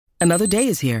Another day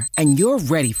is here, and you're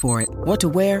ready for it. What to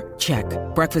wear? Check.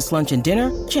 Breakfast, lunch, and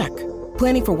dinner? Check.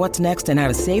 Planning for what's next and how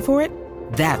to save for it?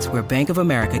 That's where Bank of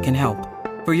America can help.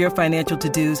 For your financial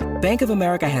to-dos, Bank of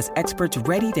America has experts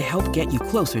ready to help get you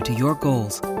closer to your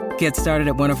goals. Get started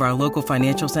at one of our local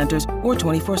financial centers or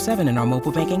 24/7 in our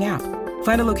mobile banking app.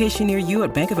 Find a location near you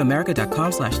at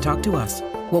bankofamerica.com/talktous.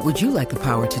 What would you like the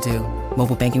power to do?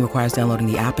 Mobile banking requires downloading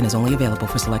the app and is only available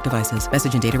for select devices.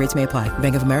 Message and data rates may apply.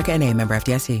 Bank of America N.A., member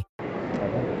FDIC.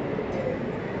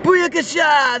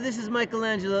 Booyakasha! This is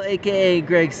Michelangelo, aka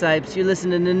Greg Sipes. You're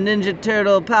listening to Ninja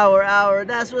Turtle Power Hour.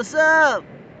 That's what's up!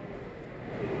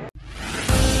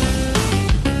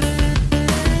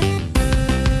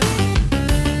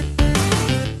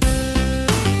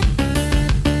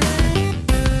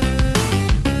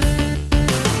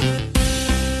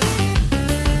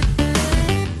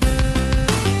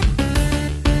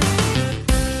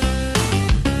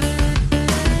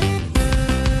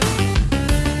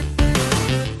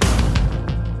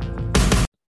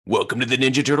 Welcome to the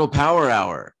Ninja Turtle Power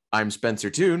Hour. I'm Spencer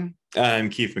Toon. I'm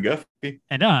Keith McGuffey.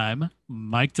 And I'm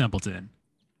Mike Templeton.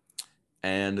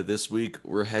 And this week,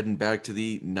 we're heading back to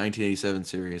the 1987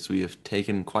 series. We have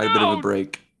taken quite a bit of a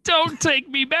break. Don't take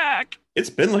me back. It's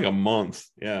been like a month.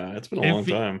 Yeah, it's been a long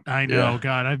time. I know, yeah.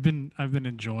 God, I've been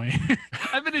enjoying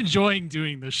I've been enjoying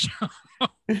doing this show.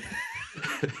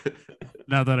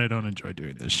 Not that I don't enjoy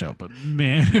doing this show, but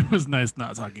man, it was nice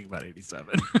not talking about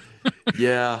 87.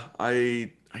 Yeah,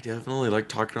 I definitely like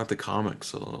talking about the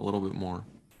comics a little bit more.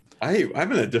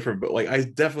 I'm in a different, but like I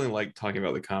definitely like talking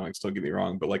about the comics. Don't get me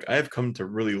wrong, but like I have come to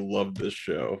really love this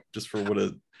show just for what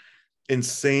a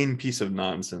insane piece of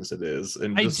nonsense it is,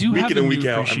 and just week in and week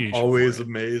out, I'm always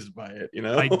amazed by it. You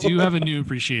know, I do have a new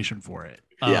appreciation for it.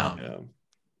 Yeah,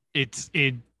 it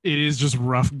is just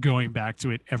rough going back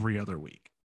to it every other week.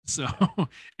 So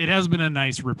it has been a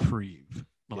nice reprieve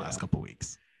the last couple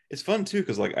weeks. It's fun too,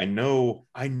 because like I know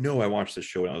I watched this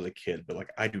show when I was a kid, but like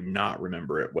I do not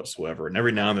remember it whatsoever. And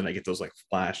every now and then I get those like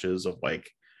flashes of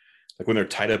like when they're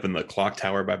tied up in the clock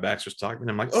tower by Baxter Stockman.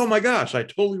 I'm like, oh my gosh, I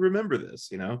totally remember this.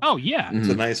 You know? Oh yeah, it's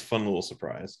a nice, fun little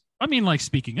surprise. I mean, like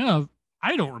speaking of,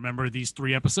 I don't remember these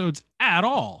 3 episodes at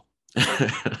all.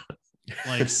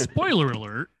 Like spoiler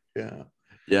alert.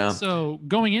 Yeah. So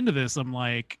going into this, I'm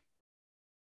like,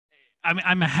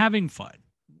 I'm having fun.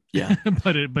 Yeah.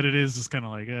 but it is just kind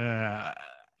of like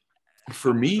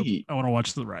for me, I want to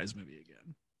watch the Rise movie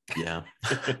again. Yeah.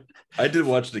 I did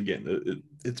watch it again.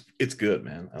 It's good,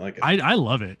 man. I like it. I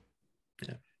love it.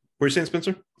 Yeah. What are you saying,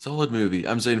 Spencer? Solid movie.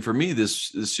 I'm saying for me,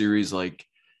 this series, like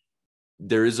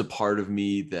there is a part of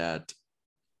me that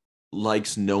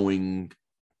likes knowing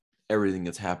everything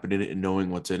that's happened in it and knowing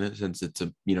what's in it, since it's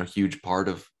a huge part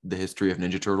of the history of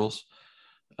Ninja Turtles.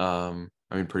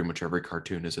 I mean, pretty much every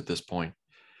cartoon is at this point.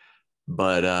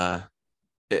 But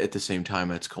at the same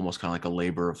time, it's almost kind of like a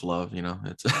labor of love,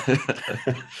 It's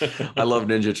I love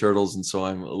Ninja Turtles, and so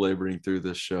I'm laboring through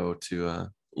this show to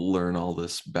learn all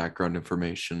this background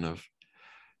information of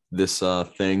this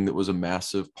thing that was a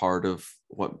massive part of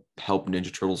what helped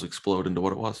Ninja Turtles explode into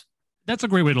what it was. That's a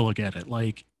great way to look at it.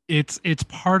 Like it's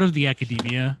part of the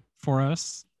academia for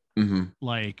us. Mm-hmm.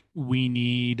 Like we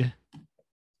need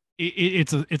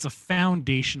it's a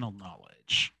foundational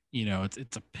knowledge.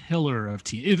 It's a pillar of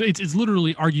it's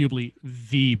literally arguably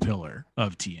the pillar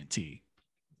of TNT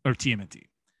or TMNT.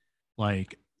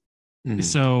 Like,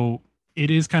 So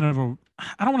it is kind of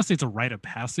I don't want to say it's a rite of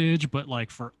passage, but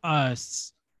like for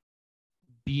us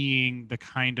being the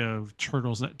kind of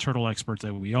turtle experts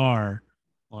that we are,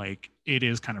 like it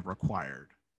is kind of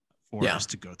required for us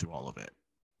to go through all of it.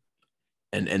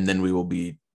 And then we will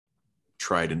be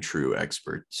tried and true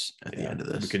experts at the end of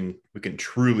this. We can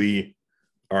truly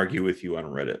argue with you on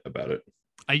Reddit about it.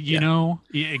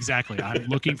 Exactly. I'm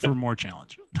looking for more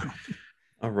challenge.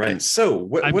 All right. So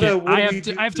I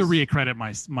have to reaccredit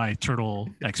my turtle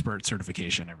expert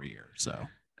certification every year. So,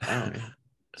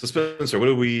 So Spencer, what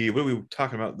are we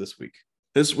talking about this week?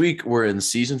 This week we're in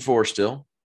season 4 still,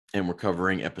 and we're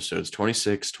covering episodes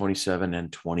 26, 27,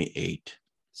 and 28.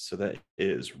 So that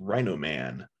is Rhino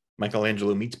Man,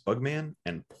 Michelangelo Meets Bugman,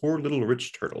 and Poor Little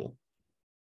Rich Turtle.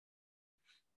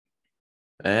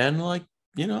 And I like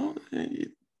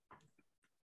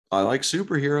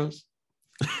superheroes.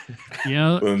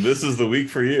 Yeah. Well, this is the week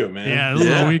for you, man. Yeah, this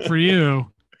is the week for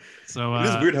you. So it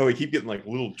is weird how we keep getting like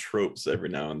little tropes every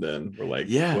now and then. We're like,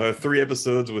 we'll have 3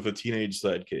 episodes with a teenage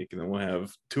sidekick, and then we'll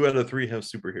have 2 out of 3 have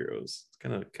superheroes. It's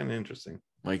kind of interesting.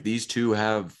 Like these 2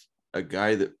 have a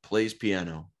guy that plays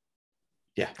piano.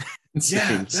 Yeah.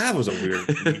 Yeah, that was a weird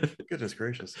week. Goodness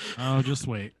gracious. Oh, just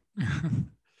wait.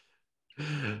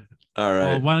 All right.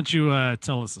 Well, why don't you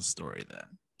tell us a story then?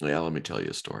 Yeah, let me tell you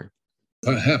a story.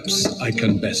 Perhaps I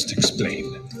can best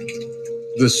explain.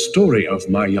 The story of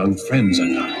my young friends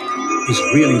and I is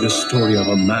really the story of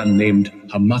a man named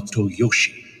Hamato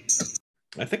Yoshi.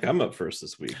 I think I'm up first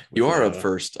this week. You are up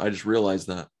first. I just realized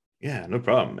that. Yeah, no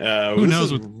problem. Who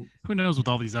knows with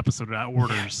all these episode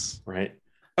orders? Yeah, right.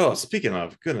 Oh, speaking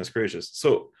of, goodness gracious.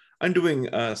 So I'm doing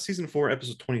season 4,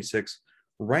 episode 26,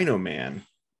 Rhino Man.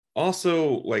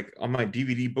 Also, like on my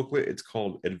DVD booklet, it's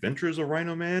called Adventures of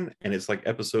Rhino Man, and it's like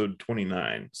episode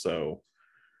 29. So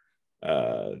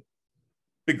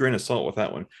big grain of salt with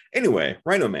that one. Anyway,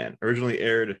 Rhino Man originally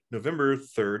aired November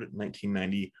 3rd,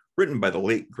 1990, written by the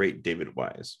late, great David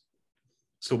Wise.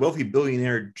 So wealthy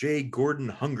billionaire J. Gordon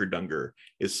Hungerdunger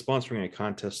is sponsoring a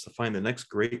contest to find the next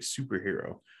great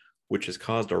superhero, which has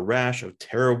caused a rash of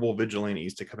terrible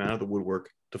vigilantes to come out of the woodwork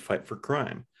to fight for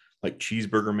crime, like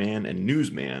Cheeseburger Man and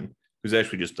Newsman, who's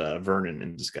actually just Vernon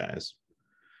in disguise.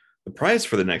 The prize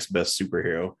for the next best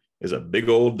superhero is a big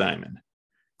old diamond.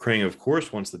 Krang, of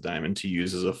course, wants the diamond to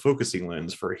use as a focusing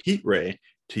lens for a heat ray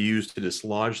to use to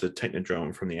dislodge the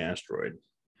Technodrome from the asteroid.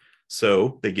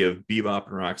 So they give Bebop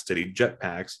and Rocksteady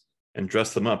jetpacks and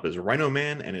dress them up as Rhino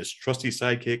Man and his trusty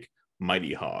sidekick,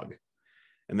 Mighty Hog.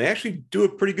 And they actually do a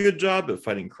pretty good job at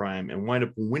fighting crime and wind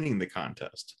up winning the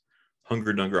contest.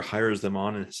 Hungerdunger hires them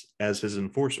on as his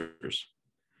enforcers.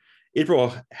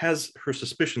 April has her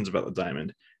suspicions about the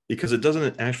diamond because it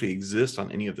doesn't actually exist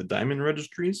on any of the diamond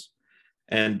registries.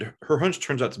 And her hunch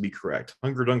turns out to be correct.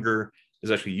 Hungerdunger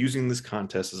is actually using this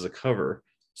contest as a cover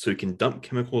so he can dump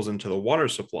chemicals into the water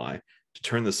supply to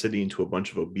turn the city into a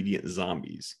bunch of obedient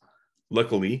zombies.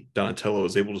 Luckily, Donatello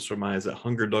is able to surmise that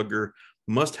Hungerdunger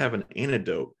must have an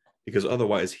antidote because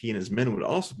otherwise he and his men would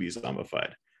also be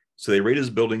zombified. So they raid his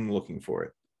building looking for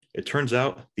it. It turns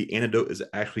out the antidote is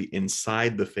actually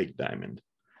inside the fake diamond.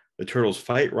 The Turtles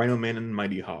fight Rhino Man and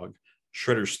Mighty Hog.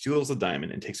 Shredder steals the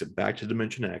diamond and takes it back to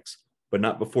Dimension X, but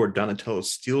not before Donatello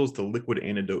steals the liquid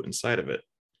antidote inside of it.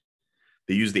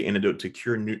 They use the antidote to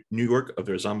cure New York of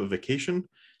their zombification,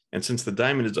 and since the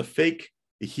diamond is a fake,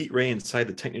 the heat ray inside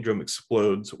the Technodrome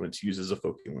explodes when it's used as a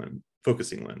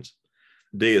focusing lens.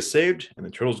 The day is saved, and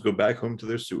the Turtles go back home to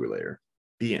their sewer lair.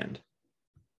 The end.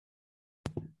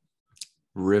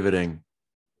 Riveting.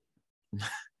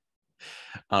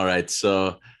 All right,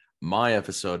 so my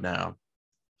episode now,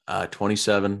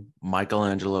 27,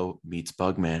 Michelangelo Meets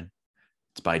Bugman.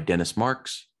 It's by Dennis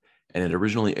Marks, and it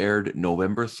originally aired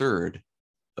November 3rd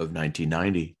of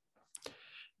 1990.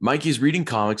 Mikey's reading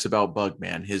comics about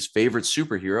Bugman, his favorite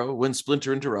superhero, when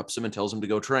Splinter interrupts him and tells him to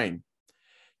go train.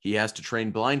 He has to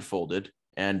train blindfolded,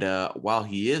 and while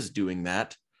he is doing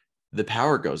that, the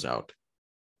power goes out.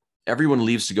 Everyone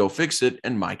leaves to go fix it,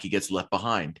 and Mikey gets left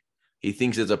behind. He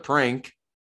thinks it's a prank,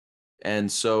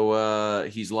 and so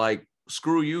he's like,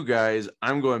 screw you guys,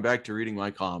 I'm going back to reading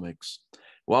my comics.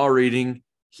 While reading,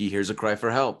 he hears a cry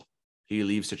for help. He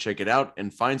leaves to check it out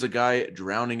and finds a guy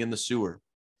drowning in the sewer.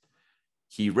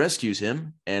 He rescues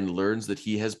him and learns that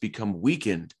he has become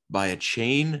weakened by a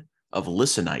chain of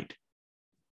listenite,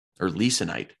 or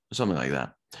something like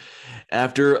that.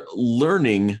 After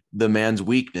learning the man's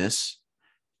weakness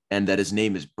and that his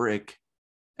name is Brick,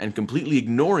 and completely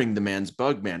ignoring the man's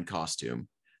Bugman costume,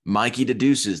 Mikey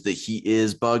deduces that he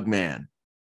is Bugman.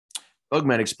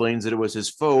 Bugman explains that it was his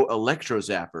foe, Electro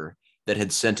Zapper, that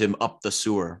had sent him up the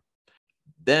sewer.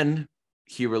 Then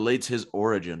he relates his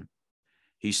origin.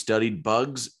 He studied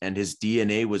bugs, and his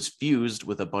DNA was fused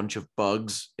with a bunch of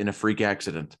bugs in a freak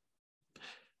accident.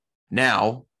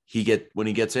 Now, when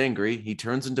he gets angry, he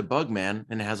turns into Bugman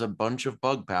and has a bunch of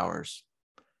bug powers.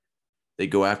 They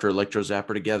go after Electro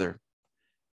Zapper together.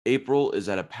 April is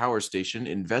at a power station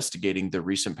investigating the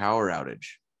recent power outage.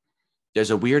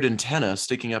 There's a weird antenna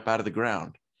sticking up out of the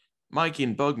ground. Mikey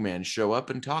and Bugman show up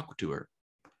and talk to her.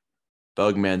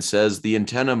 Bugman says the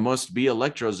antenna must be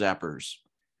Electro Zapper's.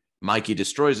 Mikey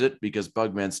destroys it because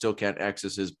Bugman still can't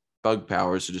access his bug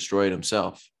powers to destroy it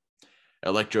himself.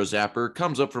 Electro Zapper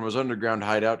comes up from his underground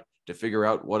hideout to figure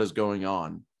out what is going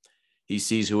on. He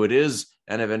sees who it is,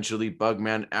 and eventually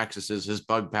Bugman accesses his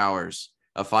bug powers.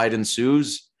 A fight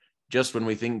ensues. Just when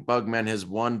we think Bugman has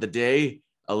won the day,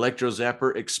 Electro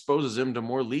Zapper exposes him to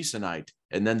more Lisanite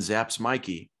and then zaps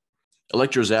Mikey.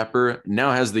 Electro Zapper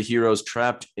now has the heroes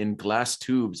trapped in glass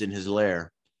tubes in his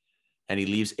lair, and he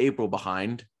leaves April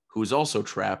behind, who's also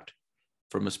trapped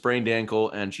from a sprained ankle,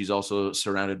 and she's also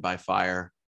surrounded by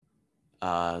fire,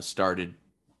 started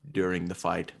during the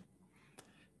fight.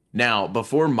 Now,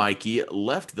 before Mikey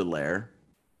left the lair,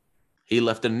 he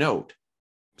left a note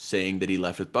saying that he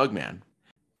left with Bugman.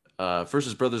 First,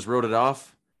 his brothers wrote it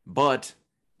off, but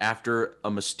After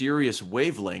a mysterious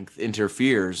wavelength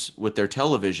interferes with their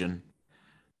television,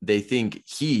 they think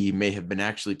he may have been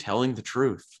actually telling the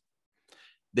truth.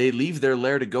 They leave their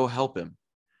lair to go help him.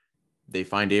 They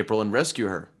find April and rescue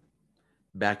her.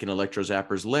 Back in Electro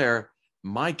Zapper's lair,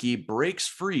 Mikey breaks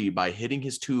free by hitting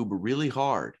his tube really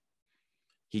hard.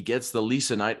 He gets the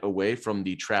Lisa Knight away from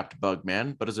the trapped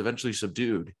Bugman, but is eventually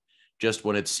subdued. Just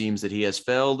when it seems that he has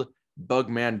failed,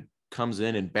 Bugman comes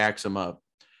in and backs him up.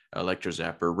 Electro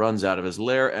Zapper runs out of his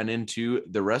lair and into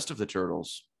the rest of the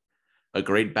turtles. A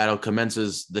great battle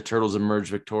commences, the turtles emerge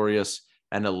victorious,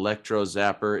 and Electro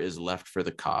Zapper is left for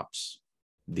the cops.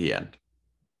 The end.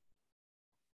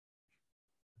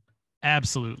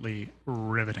 Absolutely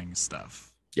riveting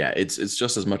stuff. Yeah, it's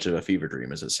just as much of a fever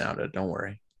dream as it sounded. Don't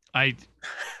worry.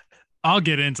 I'll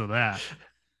get into that.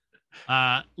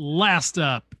 Last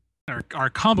up, our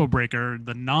combo breaker,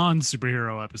 the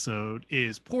non-superhero episode,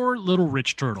 is Poor Little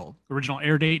Rich Turtle. Original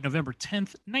air date November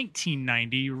 10th,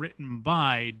 1990, written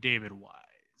by David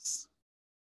Wise.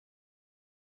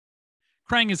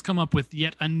 Krang has come up with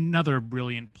yet another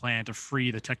brilliant plan to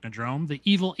free the Technodrome. The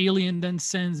evil alien then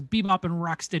sends Bebop and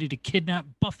Rocksteady to kidnap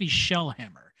Buffy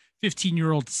Shellhammer,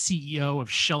 15-year-old CEO of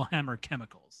Shellhammer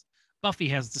Chemicals. Buffy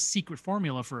has the secret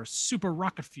formula for a super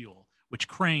rocket fuel, which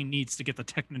Krang needs to get the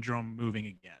Technodrome moving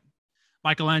again.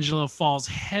 Michelangelo falls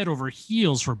head over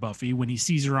heels for Buffy when he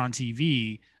sees her on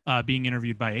TV being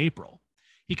interviewed by April.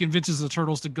 He convinces the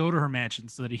Turtles to go to her mansion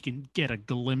so that he can get a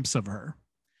glimpse of her.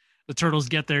 The Turtles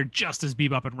get there just as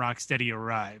Bebop and Rocksteady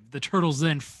arrive. The Turtles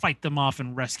then fight them off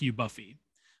and rescue Buffy.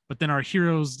 But then our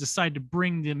heroes decide to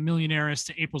bring the millionaires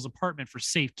to April's apartment for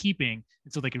safekeeping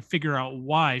until they can figure out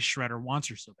why Shredder wants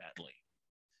her so badly.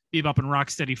 Bebop and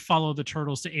Rocksteady follow the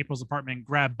Turtles to April's apartment and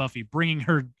grab Buffy, bringing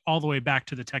her all the way back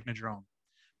to the Technodrome.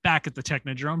 Back at the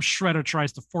Technodrome, Shredder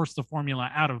tries to force the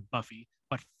formula out of Buffy,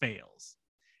 but fails.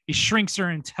 He shrinks her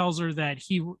and tells her that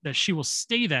she will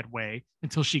stay that way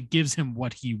until she gives him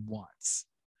what he wants.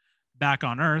 Back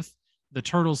on Earth, the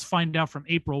Turtles find out from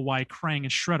April why Krang and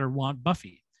Shredder want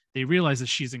Buffy. They realize that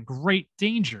she's in great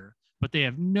danger, but they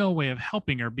have no way of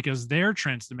helping her because their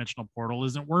transdimensional portal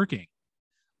isn't working.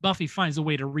 Buffy finds a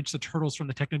way to reach the Turtles from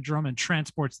the Technodrome and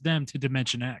transports them to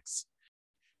Dimension X.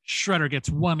 Shredder gets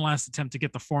one last attempt to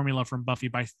get the formula from Buffy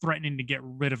by threatening to get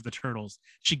rid of the Turtles.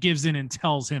 She gives in and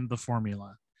tells him the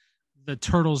formula. The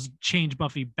Turtles change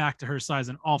Buffy back to her size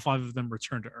and all 5 of them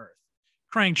return to Earth.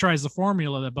 Krang tries the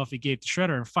formula that Buffy gave to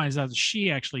Shredder and finds out that she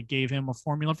actually gave him a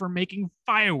formula for making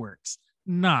fireworks,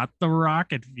 not the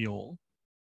rocket fuel.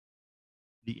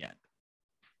 The end.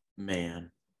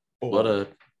 Man,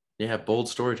 bold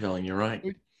storytelling. You're right.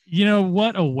 You know,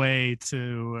 what a way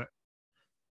to,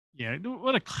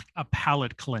 what a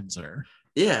palate cleanser.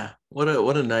 Yeah, what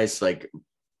a nice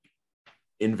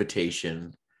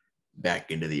invitation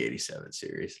back into the 87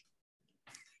 series.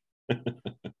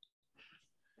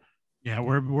 Yeah,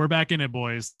 we're back in it,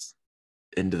 boys.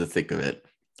 Into the thick of it.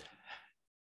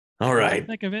 All right.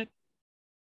 Thick of it.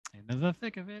 Into the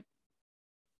thick of it.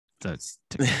 That's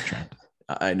TikTok trend.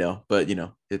 I know, but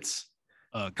it's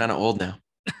kind of old now.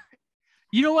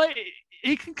 You know what?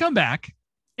 It can come back.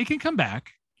 It can come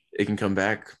back. It can come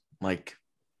back like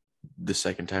the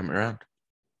second time around.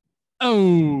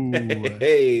 Oh,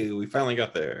 hey, we finally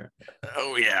got there.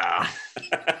 Oh yeah.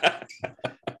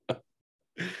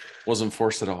 Wasn't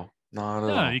forced at all. Not at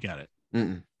all. No, you got it.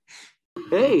 Mm-mm.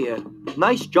 Hey,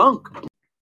 nice junk.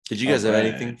 Did you guys have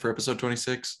anything for episode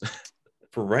 26?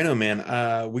 For Rhino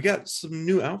Man, we got some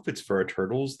new outfits for our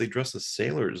turtles. They dress as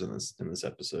sailors in this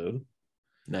episode.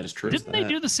 That is true. Didn't they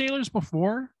do the sailors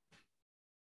before?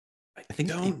 I think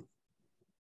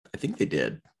they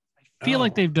did. I feel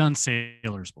like they've done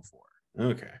sailors before.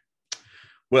 Okay.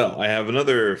 Well, I have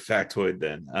another factoid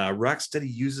then. Rocksteady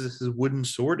uses his wooden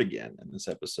sword again in this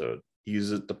episode. He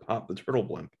uses it to pop the turtle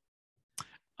blimp.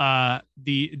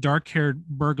 The dark-haired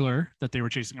burglar that they were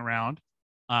chasing around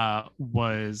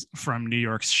was from New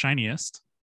York's Shiniest.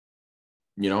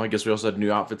 I guess we also had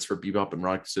new outfits for Bebop and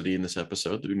Rocksteady in this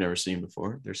episode that we've never seen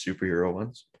before. They're superhero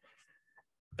ones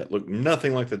that look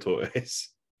nothing like the toys.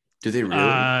 Do they really?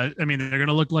 I mean, they're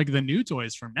gonna look like the new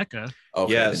toys from NECA.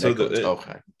 Okay, yeah, so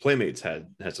okay. Playmates had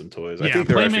some toys. Yeah, I think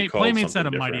they're Playmates had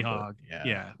a Mighty different, Hog. But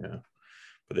Yeah.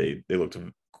 But they looked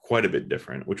quite a bit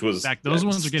different, which was in fact, those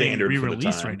ones are getting standard for the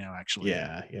re-released time. right now. Actually,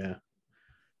 Yeah.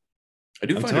 I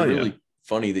do find it really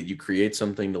funny that you create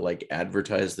something to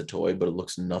advertise the toy, but it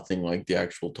looks nothing like the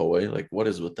actual toy. What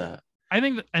is with that? I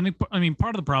mean,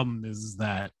 part of the problem is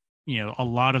that a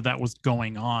lot of that was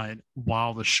going on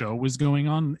while the show was going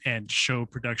on, and show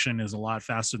production is a lot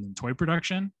faster than toy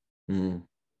production. Mm.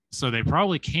 So they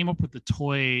probably came up with the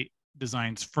toy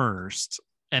designs first,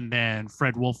 And then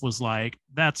Fred Wolf was like,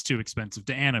 that's too expensive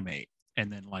to animate.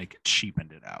 And then like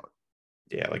cheapened it out.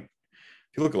 Yeah, like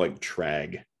if you look at like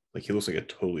Trag, like he looks like a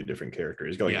totally different character.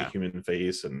 He's got like a human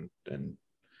face and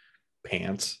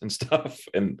pants and stuff.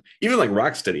 And even like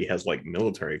Rocksteady has like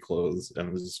military clothes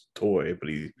and his toy, but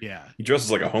he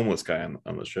dresses like a homeless guy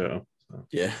on the show. So.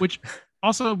 Yeah. Which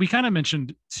also we kind of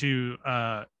mentioned too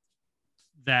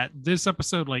that this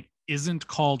episode like isn't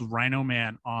called Rhino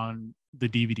Man on the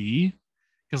DVD.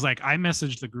 Because like I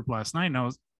messaged the group last night and I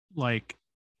was like,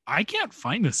 I can't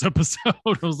find this episode.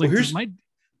 I was like, does my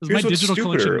digital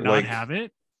collection not have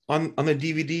it? On the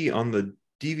DVD, on the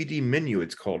DVD menu,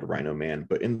 it's called Rhino Man,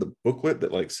 but in the booklet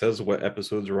that like says what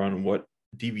episodes are on what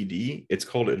DVD, it's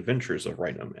called Adventures of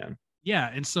Rhino Man. Yeah,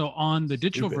 and so on the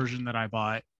digital version that I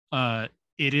bought,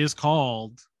 it is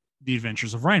called The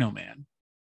Adventures of Rhino Man.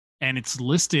 And it's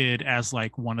listed as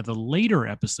like one of the later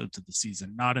episodes of the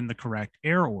season, not in the correct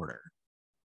air order.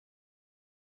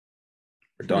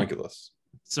 Ridiculous.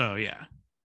 So yeah.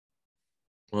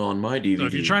 Well, on my DVD, so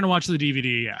if you're trying to watch the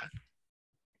DVD,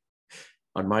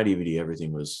 on my DVD,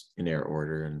 everything was in air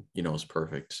order, and it was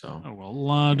perfect. So oh well,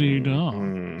 la-di-da.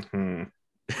 Mm-hmm.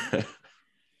 All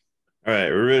right,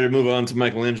 we're ready to move on to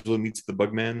Michelangelo Meets the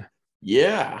Bugman.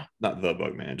 Yeah, not the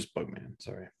Bugman, just Bugman.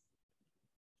 Sorry.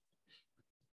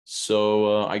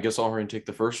 So I guess I'll take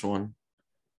the first one.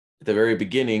 At the very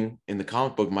beginning, in the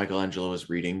comic book Michelangelo is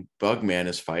reading, Bugman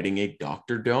is fighting a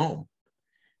Dr. Dome,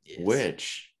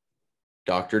 which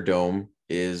Dr. Dome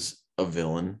is a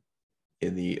villain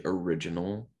in the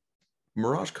original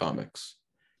Mirage comics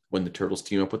when the Turtles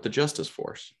team up with the Justice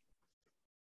Force.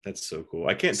 That's so cool.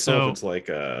 I can't tell if it's like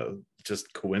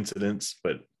just coincidence,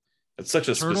 but it's such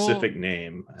a specific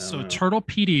name. So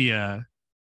Turtlepedia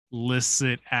lists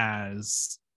it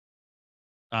as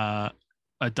a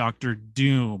Dr.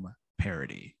 Doom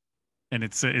parody. And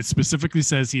it specifically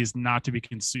says he is not to be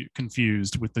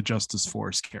confused with the Justice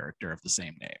Force character of the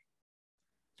same name.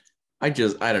 I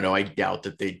don't know. I doubt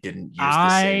that they didn't use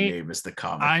the same name as the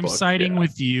comic book. I'm siding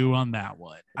with you on that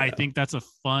one. Yeah. I think that's a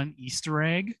fun Easter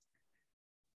egg.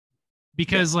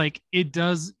 Because like he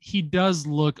does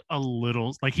look a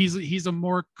little like he's a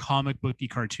more comic booky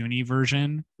cartoony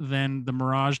version than the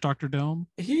Mirage Dr. Dome.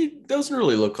 He doesn't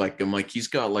really look like him. Like he's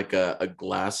got like a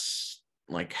glass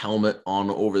like helmet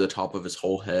on over the top of his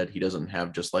whole head. He doesn't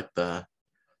have just like the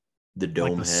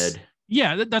dome like head.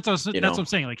 Yeah, that's what I'm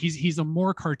saying. Like he's a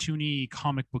more cartoony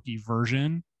comic booky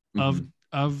version of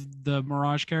the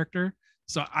Mirage character.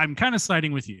 So I'm kind of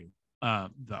siding with you.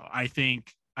 Though I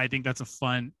think that's a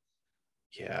fun.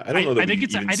 Yeah, I don't know. I think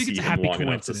it's a happy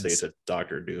coincidence to say it's a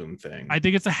Doctor Doom thing. I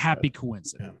think it's a happy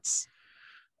coincidence.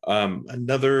 Yeah.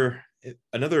 Another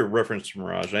reference to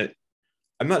Mirage.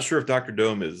 I'm not sure if Dr.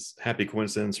 Dome is happy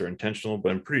coincidence or intentional,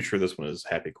 but I'm pretty sure this one is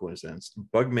happy coincidence.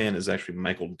 Bugman is actually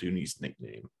Michael Dooney's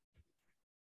nickname.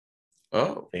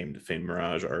 Oh, famed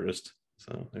Mirage artist.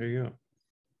 So there you go.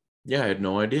 Yeah, I had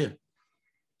no idea.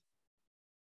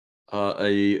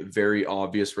 A very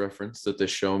obvious reference that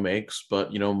this show makes,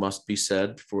 but must be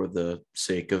said for the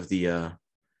sake of the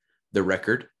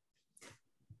record.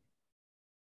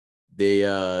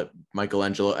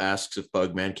 Michelangelo asks if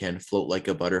Bugman can float like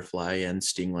a butterfly and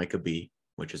sting like a bee,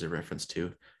 which is a reference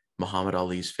to Muhammad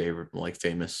Ali's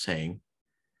famous saying.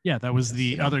 Yeah, that was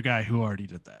the other guy who already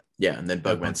did that. Yeah, and then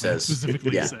Bugman says, says.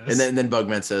 And then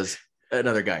Bugman says,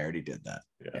 another guy already did that.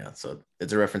 Yeah, so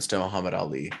it's a reference to Muhammad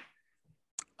Ali.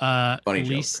 Funny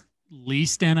joke. Lee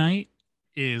Stanite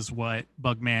is what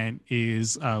Bugman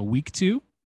is weak to.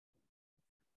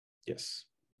 Yes.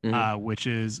 Mm-hmm. Which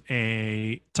is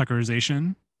a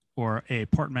Tuckerization or a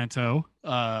portmanteau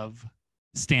of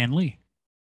Stan Lee.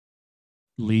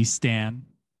 Lee Stan.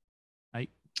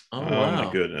 Oh wow.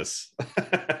 My goodness.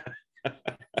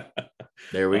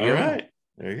 There we go. All right.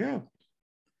 There you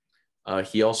go.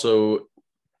 He also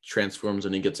transforms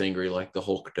and he gets angry like the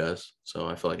Hulk does. So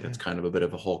I feel like that's kind of a bit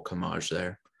of a Hulk homage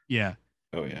there. Yeah.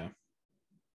 Oh yeah.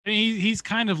 I mean, he's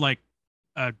kind of like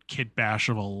a kid bash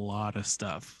of a lot of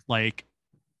stuff. Like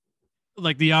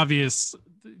the obvious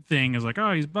thing is like,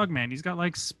 oh, he's Bugman. He's got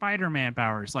like Spider-Man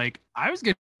powers. Like I was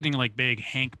getting like big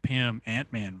Hank Pym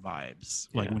Ant-Man vibes,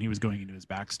 like when he was going into his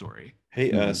backstory.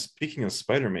 Hey, speaking of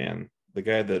Spider-Man, the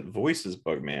guy that voices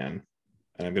Bugman,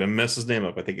 and I'm gonna mess his name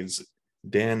up. I think it's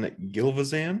Dan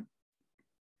Gilvezan.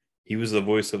 He was the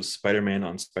voice of Spider-Man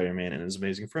on Spider-Man and His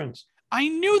Amazing Friends. I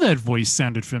knew that voice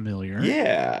sounded familiar.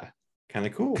 Yeah, kind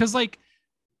of cool. Because like,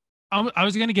 I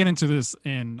was gonna get into this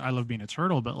in I Love Being a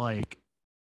Turtle, but like,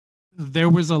 there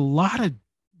was a lot of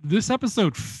this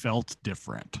episode felt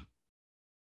different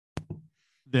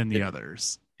than the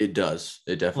others. It does.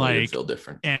 It definitely did feel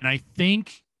different. And I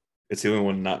think It's the only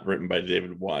one not written by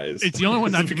David Wise. It's the only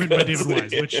one not written by David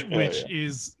Wise, which Yeah.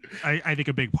 is I think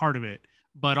a big part of it.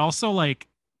 But also like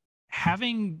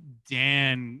having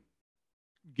Dan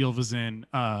Gilvezan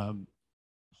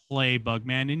play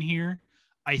Bugman in here,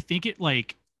 I think it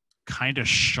like kind of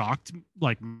shocked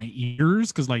like my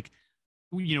ears because like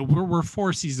we're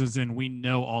 4 seasons in, we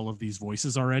know all of these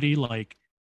voices already. Like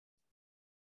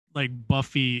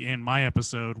Buffy in my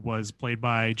episode was played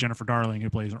by Jennifer Darling, who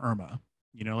plays Irma.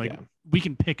 We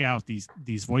can pick out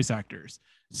these voice actors.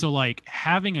 So like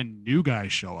having a new guy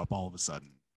show up all of a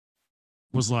sudden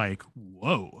was like,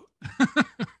 whoa.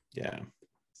 Yeah.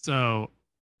 So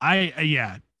like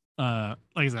I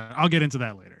said, I'll get into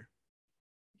that later.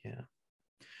 Yeah.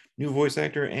 New voice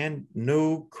actor and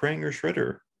no Krang or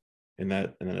Shredder in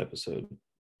that episode.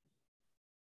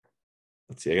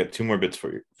 Let's see. I got 2 more bits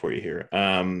for you here.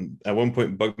 At one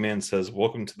point, Bugman says,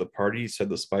 "Welcome to the party," said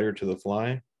the spider to the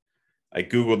fly. I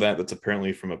Googled that. That's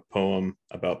apparently from a poem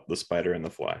about the spider and the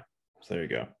fly. So there you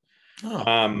go.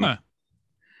 Oh.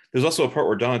 There's also a part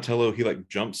where Donatello, he like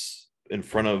jumps in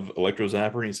front of Electro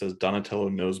Zapper and he says, "Donatello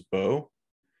knows Bo."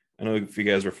 I don't know if you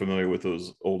guys are familiar with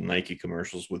those old Nike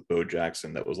commercials with Bo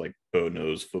Jackson that was like Bo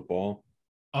knows football.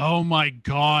 Oh my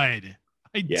God.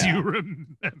 I do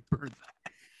remember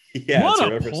that. Yeah, what it's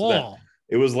a reference to pull.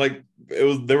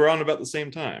 that. They were on about the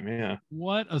same time. Yeah.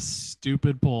 What a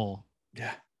stupid pull.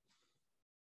 Yeah.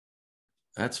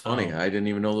 That's funny. I didn't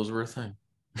even know those were a thing.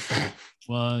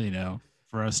 Well,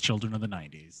 for us children of the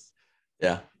 90s.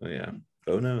 Yeah. Oh yeah.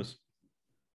 Bo knows.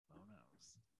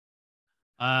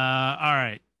 All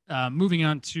right. Moving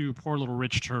on to Poor Little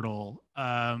Rich Turtle.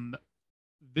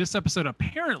 This episode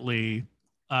apparently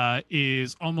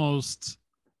is almost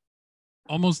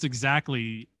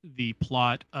exactly the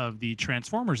plot of the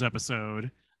Transformers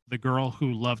episode, The Girl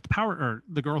Who Loved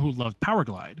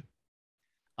Powerglide,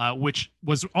 which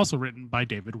was also written by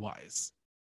David Wise.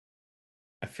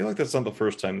 I feel like that's not the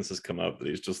first time this has come up, that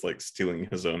he's just like stealing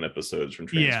his own episodes from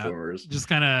Transformers. Yeah,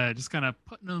 just kind of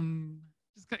putting them,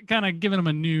 kind of giving them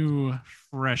a new,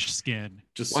 fresh skin.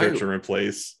 Just search and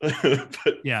replace,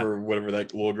 but yeah, for whatever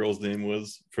that little girl's name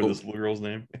was, for this little girl's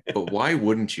name. But why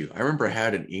wouldn't you? I remember I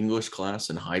had an English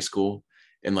class in high school,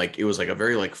 and like it was like a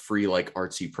very like free like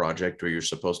artsy project where you're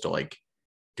supposed to like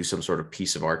do some sort of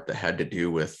piece of art that had to do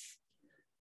with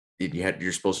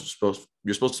you're supposed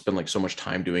to spend like so much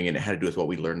time doing it. And it had to do with what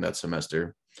we learned that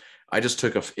semester. I just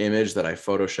took an image that I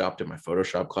photoshopped in my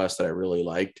Photoshop class that I really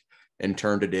liked and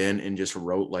turned it in and just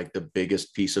wrote like the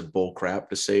biggest piece of bull crap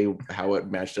to say how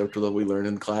it matched up to what we learned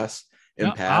in class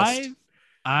and passed.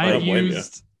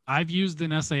 I've used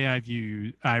an essay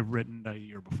I've written a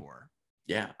year before.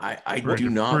 Yeah, I do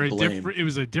not blame. It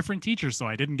was a different teacher, so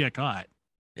I didn't get caught.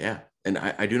 Yeah, and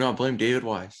I do not blame David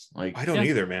Wise. Like I don't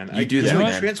either, man. You do that,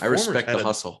 man. I respect the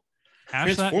hustle.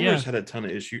 Transformers had a ton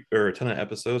of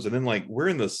episodes, and then like we're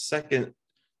in the second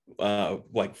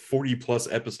like 40 plus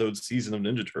episode season of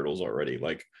Ninja Turtles already.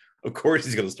 Like, of course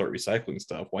he's gonna start recycling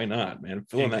stuff. Why not, man?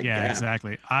 Fill in that gap.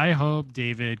 Exactly. I hope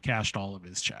David cashed all of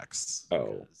his checks.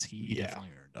 Oh, he definitely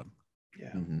earned them.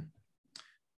 Yeah.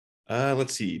 Mm-hmm.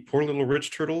 Let's see. Poor Little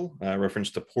Rich Turtle,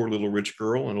 reference to Poor Little Rich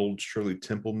Girl, an old Shirley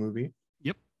Temple movie.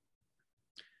 Yep.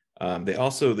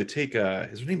 They take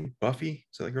is her name Buffy?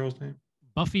 Is that the girl's name?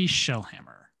 Buffy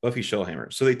Shellhammer. Buffy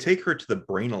Shellhammer. So they take her to the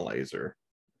Brainalyzer.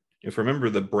 If you remember,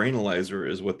 the Brainalyzer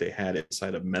is what they had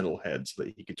inside of Metalhead so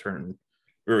that he could learn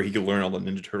all the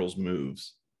Ninja Turtles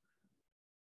moves.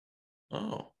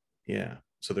 Oh. Yeah.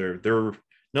 So they're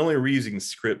not only reusing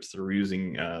scripts, they're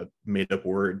reusing made up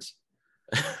words.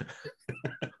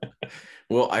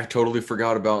 Well, I totally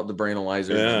forgot about the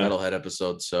Brainalyzer in the Metalhead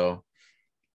episode, so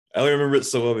I only remember it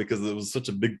so well because it was such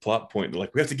a big plot point.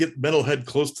 Like, we have to get Metalhead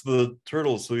close to the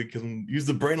turtles so we can use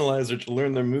the Brainalyzer to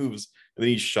learn their moves. And then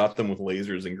he shot them with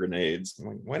lasers and grenades. I'm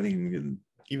like, why do you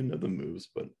even know the moves?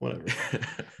 But whatever.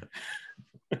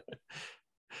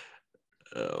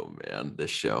 Oh man,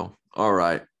 this show. All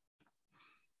right.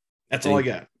 That's all I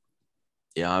got.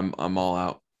 Yeah, I'm all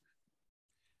out.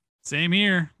 Same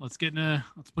here. Let's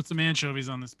put some anchovies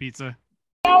on this pizza.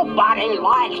 Nobody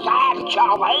likes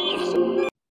anchovies.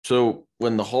 So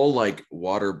when the whole like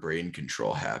water brain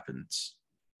control happens,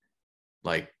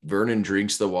 like Vernon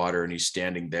drinks the water and he's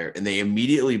standing there and they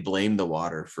immediately blame the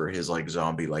water for his like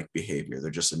zombie like behavior.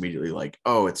 They're just immediately like,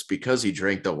 oh, it's because he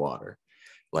drank the water.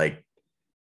 Like,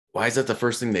 why is that the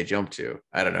first thing they jump to?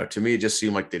 I don't know. To me, it just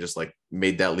seemed like they just like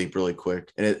made that leap really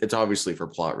quick. And it's obviously for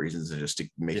plot reasons and just to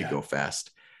make it go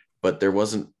fast. But I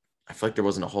feel like there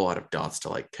wasn't a whole lot of dots to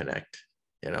like connect,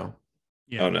 you know?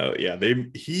 Yeah. Oh no, yeah.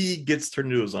 He gets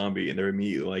turned into a zombie and they're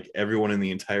immediately like everyone in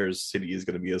the entire city is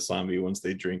gonna be a zombie once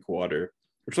they drink water.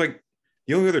 Which, like,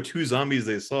 the only other two zombies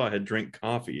they saw had drank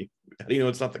coffee. How do you know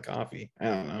it's not the coffee? I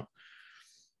don't know.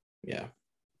 Yeah.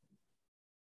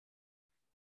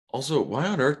 Also, why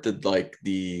on earth did like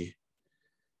the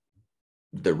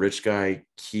rich guy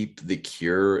keep the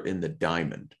cure in the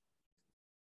diamond?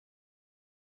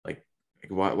 Like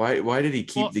why did he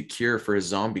keep the cure for his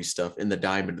zombie stuff in the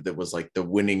diamond that was like the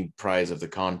winning prize of the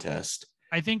contest?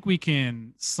 I think we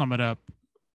can sum it up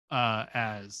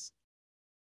as,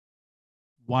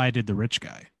 why did the rich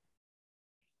guy?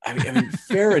 I mean,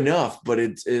 fair enough, but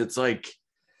it's like,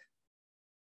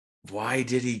 why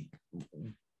did he?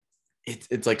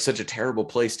 It's like such a terrible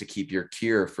place to keep your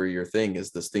cure for your thing,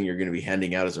 is this thing you're going to be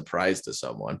handing out as a prize to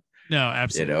someone. No,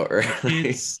 absolutely. You know, or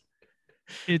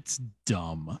it's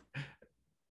dumb.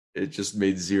 It just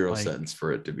made zero Like, sense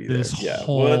for it to be there. Yeah.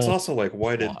 Well, it's also like,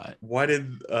 why did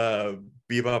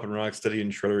Bebop and Rocksteady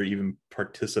and Shredder even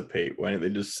participate? Why didn't they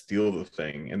just steal the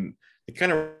thing? And it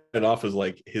kind of read it off as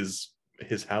like his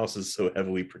house is so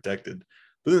heavily protected.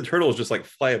 But then the turtles just like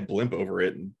fly a blimp over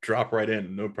it and drop right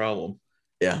in, no problem.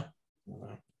 Yeah.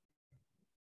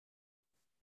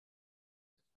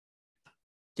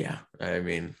 Yeah. I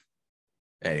mean,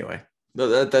 anyway,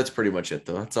 no, that's pretty much it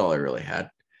though. That's all I really had.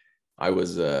 I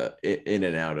was in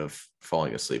and out of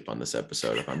falling asleep on this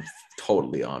episode, if I'm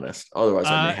totally honest. Otherwise,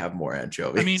 I may have more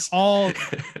anchovies. I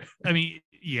mean,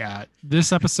 yeah,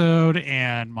 this episode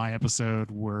and my episode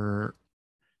were,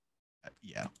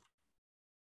 yeah.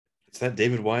 It's that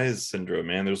David Wise syndrome,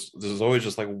 man. There's always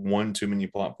just like one too many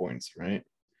plot points, right?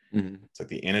 Mm-hmm. It's like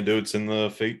the antidotes in the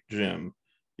fake gym.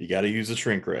 You got to use a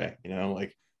shrink ray, you know,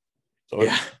 like, so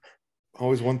yeah.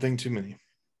 Always one thing too many.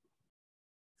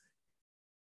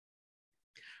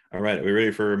 All right, are we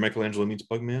ready for Michelangelo Meets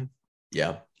Bugman?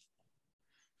 Yeah.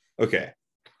 Okay,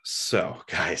 so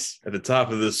guys, at the top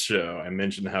of this show, I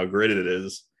mentioned how great it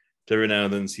is to every now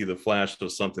and then see the flash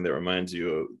of something that reminds you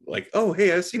of, like, oh,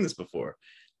 hey, I've seen this before.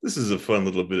 This is a fun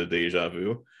little bit of deja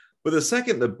vu. But the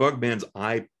second that Bugman's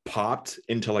eye popped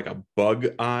into like a bug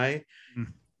eye,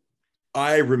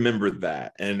 I remembered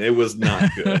that, and it was not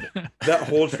good. That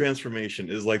whole transformation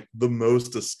is like the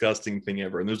most disgusting thing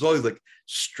ever. And there's all these like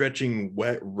stretching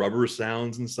wet rubber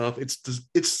sounds and stuff.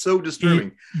 It's so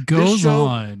disturbing. It goes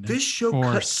this show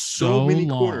cut so many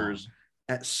corners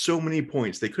at so many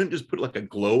points. They couldn't just put like a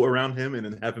glow around him and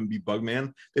then have him be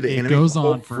Bugman. They had to animate the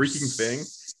whole freaking thing.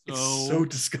 It's so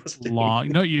disgusting. Long.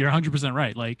 No, you're 100%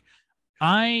 right. Like,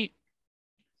 I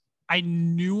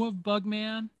knew of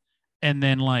Bugman, and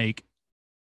then like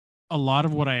a lot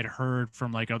of what I had heard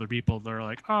from like other people, they're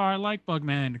like, oh, I like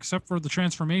Bugman except for the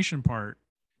transformation part.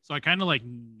 So I kind of like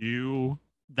knew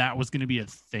that was going to be a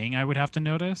thing I would have to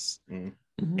notice.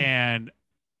 Mm-hmm. And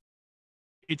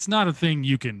it's not a thing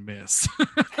you can miss.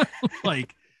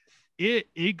 Like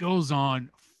it goes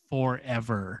on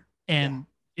forever, and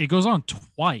it goes on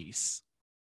twice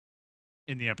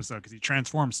in the episode because he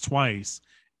transforms twice,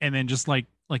 and then just like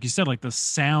you said, like the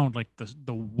sound, like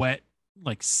the wet,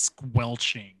 like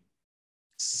squelching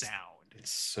sound. It's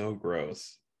so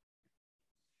gross.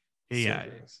 Yeah, so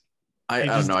gross. I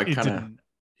don't know.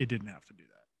 It didn't have to do that.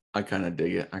 I kind of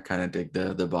dig it. I kind of dig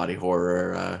the body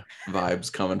horror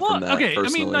vibes coming from that personally.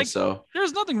 I mean, like, so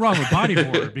there's nothing wrong with body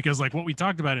horror because like what we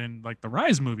talked about in like the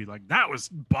Rise movie, like that was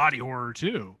body horror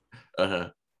too. Uh-huh.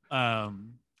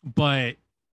 But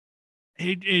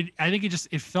I think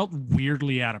it felt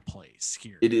weirdly out of place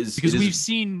here. It is because we've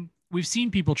seen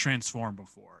people transform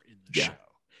before in the show.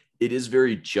 It is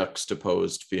very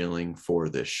juxtaposed feeling for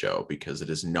this show because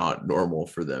it is not normal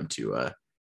for them to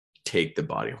take the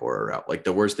body horror out. Like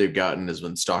the worst they've gotten is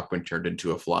when Stockman turned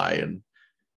into a fly, and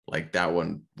like that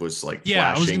one was like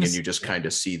flashing and you just kind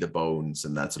of see the bones,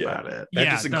 and that's about it. That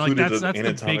just included that's an the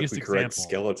anatomically biggest correct example.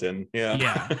 skeleton.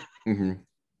 Yeah. Mm-hmm.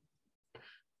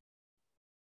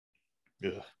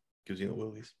 Ugh, gives you the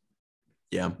willies.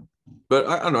 Yeah, but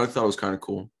I don't know. I thought it was kind of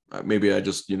cool. Maybe I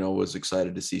just was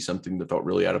excited to see something that felt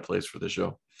really out of place for the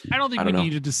show. I don't think we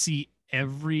needed to see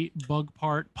every bug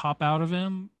part pop out of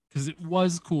him because it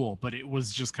was cool, but it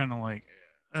was just kind of like,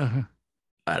 I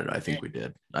don't know. I think we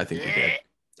did.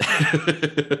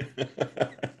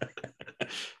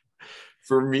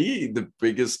 For me, the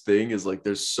biggest thing is like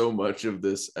there's so much of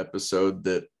this episode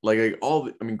that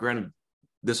granted,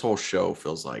 this whole show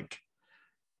feels like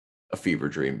a fever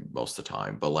dream most of the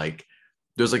time, but like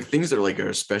there's like things that are like are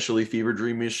especially fever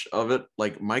dreamish of it.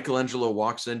 Like Michelangelo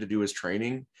walks in to do his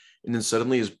training, and then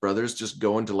suddenly his brothers just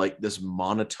go into like this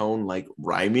monotone like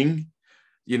rhyming,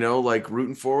 like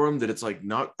rooting for him, that it's like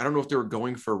not, I don't know if they were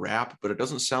going for rap, but it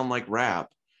doesn't sound like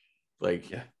rap.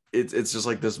 Like it's just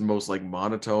like this most like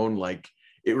monotone, like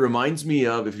It reminds me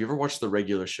of, if you ever watched the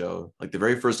regular show, like the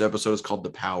very first episode is called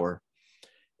The Power,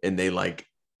 and they like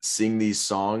sing these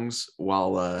songs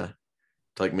while to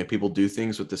like make people do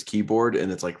things with this keyboard,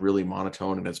 and it's like really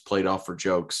monotone and it's played off for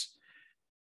jokes.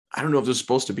 I don't know if there's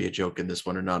supposed to be a joke in this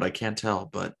one or not. I can't tell,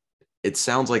 but it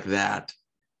sounds like that,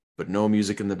 but no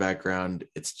music in the background.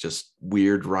 It's just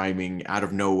weird rhyming out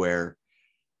of nowhere.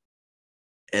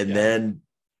 And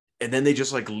then they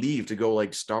just like leave to go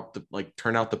like stop the, like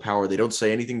turn out the power. They don't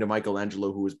say anything to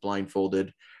Michelangelo, who is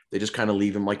blindfolded. They just kind of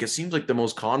leave him. Like, it seems like the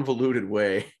most convoluted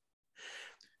way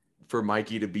for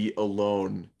Mikey to be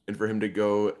alone and for him to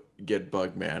go get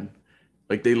Bugman.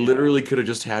 Like, they literally could have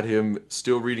just had him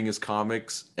still reading his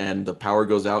comics, and the power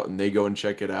goes out and they go and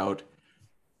check it out.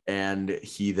 And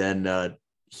he then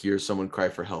hears someone cry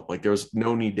for help. Like, there was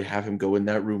no need to have him go in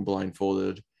that room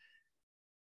blindfolded.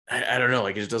 I don't know.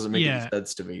 Like, it just doesn't make any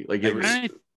sense to me. Like, it was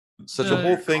such the a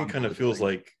whole thing kind of feels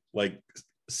like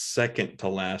second to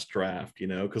last draft, you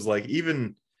know? Because like,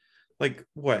 even like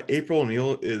what, April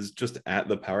O'Neil is just at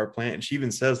the power plant, and she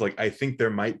even says like, I think there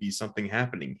might be something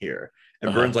happening here.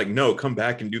 And Burns like, no, come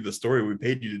back and do the story we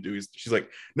paid you to do. She's like,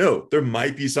 no, there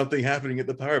might be something happening at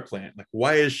the power plant. Like,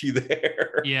 why is she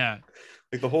there? Yeah.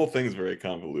 Like, the whole thing's very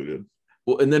convoluted.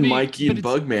 Well, and then Mikey and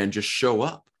Bugman just show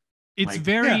up. It's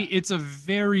it's a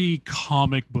very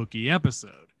comic booky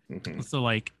episode. Mm-hmm. So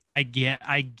like, I get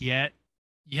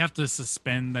you have to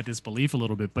suspend that disbelief a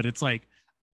little bit, but it's like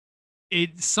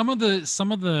some of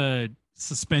the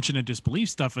suspension of disbelief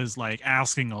stuff is like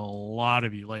asking a lot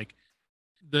of you. Like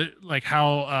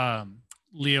how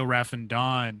Leo, Raph, and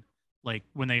Don, like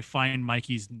when they find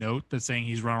Mikey's note that's saying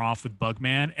he's run off with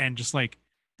Bugman, and just like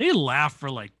they laugh for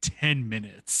like 10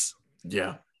 minutes.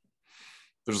 Yeah.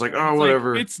 There's like, oh,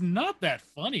 whatever. Like, it's not that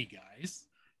funny, guys.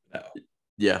 No.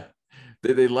 Yeah.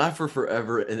 They laugh for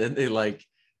forever, and then they like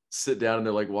sit down and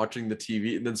they're like watching the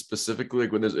TV, and then specifically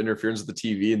like when there's interference with the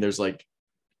TV and there's like,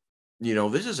 you know,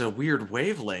 this is a weird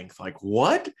wavelength. Like,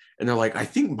 what? And they're like, I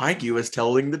think Mikey was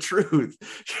telling the truth.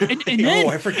 And then,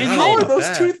 I forgot. How are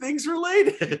those two things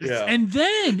related? Yeah. And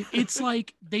then it's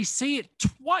like they say it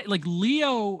twice. Like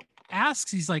Leo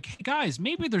asks, he's like, hey guys,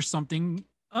 maybe there's something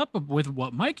up with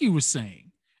what Mikey was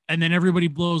saying. And then everybody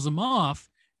blows him off.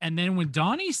 And then when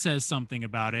Donnie says something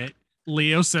about it,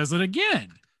 Leo says it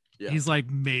again. Yeah. He's like,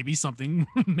 maybe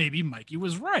Mikey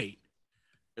was right.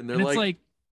 And it's like,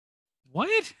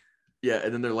 what? Yeah.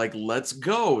 And then they're like, let's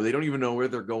go. They don't even know where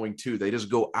they're going to. They just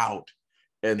go out.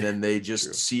 And then they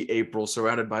just see April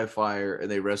surrounded by fire,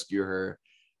 and they rescue her.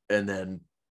 And then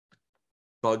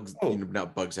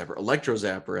not Bug Zapper, Electro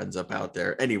Zapper ends up out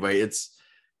there. Anyway,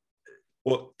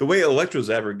 well, the way Electro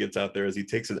Zapper gets out there is he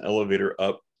takes an elevator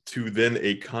up to then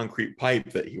a concrete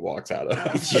pipe that he walks out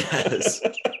of. Yes.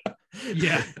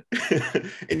 Yeah.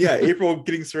 And yeah, April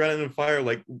getting surrounded in fire.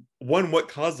 Like, one, what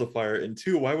caused the fire? And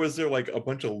two, why was there like a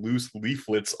bunch of loose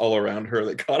leaflets all around her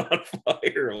that caught on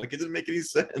fire? Like, it didn't make any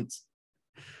sense.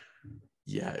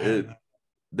 Yeah.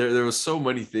 There was so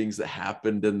many things that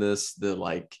happened in this that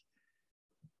like,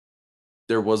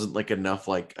 there wasn't like enough,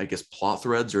 like, I guess, plot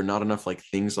threads, or not enough like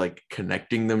things like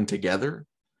connecting them together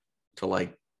to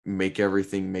like make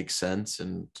everything make sense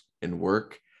and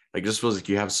work. Like, just feels like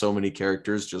you have so many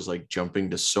characters just like jumping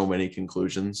to so many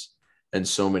conclusions and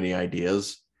so many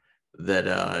ideas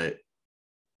that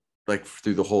like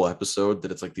through the whole episode,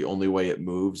 that it's like the only way it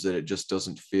moves, that it just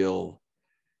doesn't feel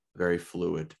very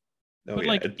fluid. Oh, but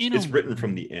yeah. like, it's written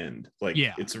from the end. Like,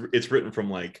 yeah, it's written from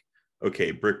like,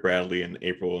 okay, Brick Bradley and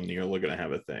April O'Neil are going to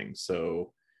have a thing.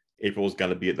 So April's got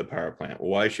to be at the power plant. Well,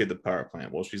 why is she at the power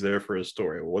plant? Well, she's there for a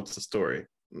story. Well, what's the story?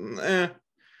 You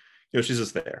know, she's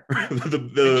just there.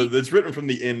 It's written from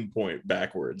the end point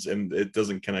backwards, and it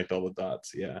doesn't connect all the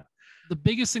dots. Yeah. The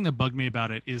biggest thing that bugged me about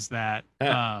it is that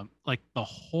like the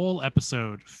whole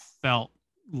episode felt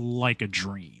like a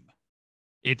dream.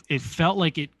 It felt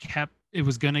like it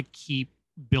was going to keep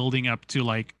building up to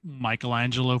like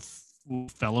Michelangelo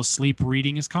fell asleep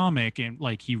reading his comic, and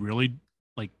like he really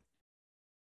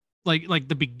like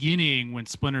the beginning when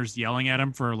Splinter's yelling at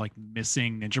him for like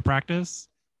missing ninja practice.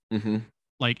 Mm-hmm.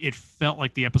 Like, it felt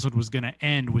like the episode was going to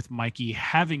end with Mikey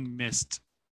having missed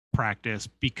practice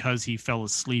because he fell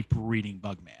asleep reading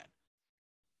Bugman,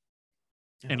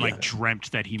 and like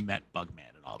dreamt that he met Bugman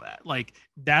and all that. Like,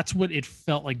 that's what it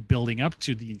felt like building up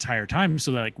to the entire time.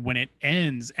 So that like when it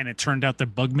ends and it turned out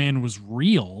that Bugman was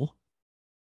real,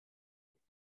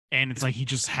 and it's like he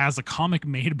just has a comic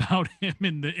made about him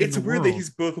in the it's in the weird world. That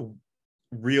he's both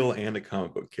real and a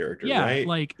comic book character, yeah, right?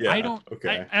 Like, yeah, I don't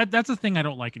that's the thing I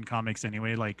don't like in comics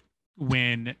anyway. Like,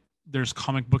 when there's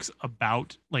comic books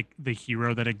about like the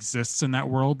hero that exists in that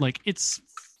world, like, it's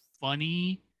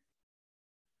funny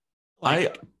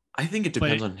Like, I think it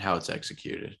depends on how it's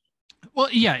executed. well,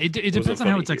 yeah, it depends on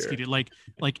how funny it's here. executed.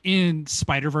 Like in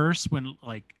Spider-Verse, when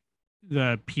like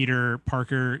the Peter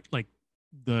Parker, like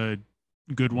the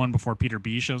good one before Peter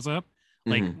B shows up,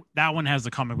 like that one has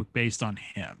the comic book based on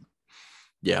him.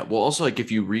 Yeah. Well, also like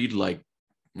if you read like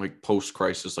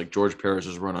post-crisis, like George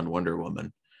Perez's run on Wonder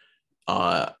Woman,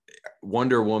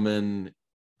 Wonder Woman,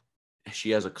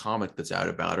 she has a comic that's out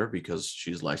about her because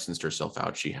she's licensed herself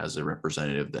out. She has a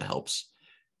representative that helps,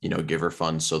 give her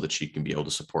funds so that she can be able to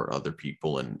support other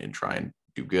people and try and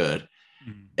do good.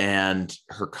 And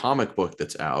her comic book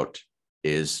that's out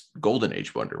is Golden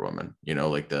Age Wonder Woman,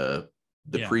 like the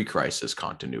pre-crisis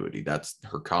continuity. That's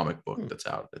her comic book that's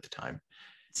out at the time.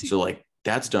 So like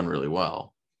that's done really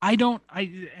well.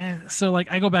 So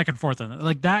like I go back and forth on it.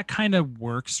 Like that kind of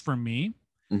works for me.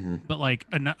 But like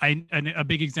a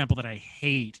big example that I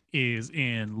hate is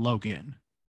in Logan,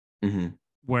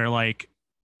 where like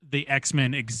the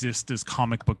X-Men exist as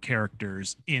comic book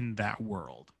characters in that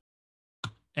world.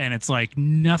 And it's like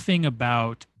nothing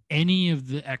about any of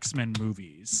the X-Men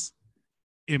movies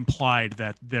implied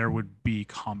that there would be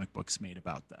comic books made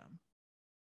about them.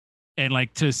 And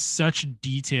like to such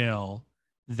detail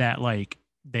that like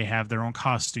they have their own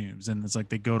costumes and it's like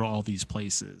they go to all these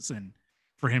places, and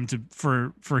for him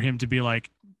to be like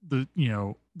the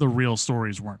real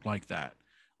stories weren't like that.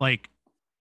 Like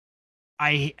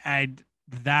I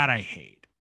hate.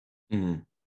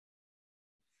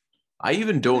 I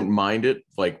even don't mind it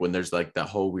like when there's like that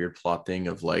whole weird plot thing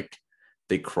of like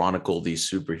they chronicle these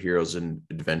superheroes and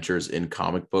adventures in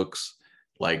comic books.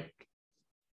 Like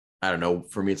I don't know,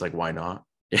 for me it's like, why not?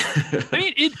 I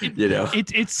mean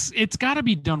it's got to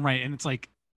be done right, and it's like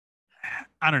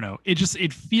I don't know.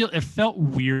 It felt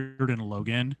weird in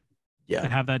Logan to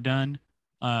have that done.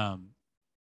 I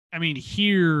mean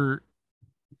here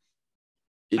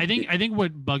I think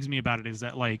what bugs me about it is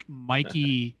that like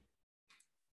Mikey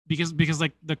because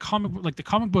like the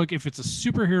comic book, if it's a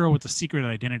superhero with a secret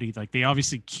identity, like they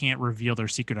obviously can't reveal their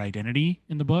secret identity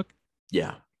in the book.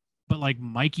 Yeah. But like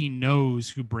Mikey knows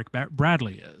who Brick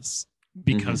Bradley is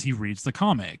because he reads the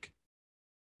comic.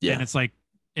 Yeah. And it's like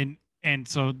and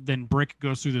so then Brick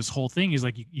goes through this whole thing. He's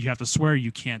like, you have to swear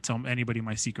you can't tell anybody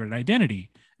my secret identity.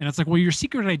 And it's like, well, your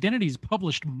secret identity is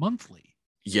published monthly.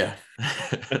 Yeah.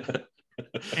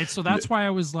 And so that's why I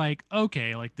was like,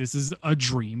 okay, like this is a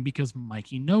dream because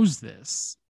Mikey knows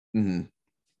this.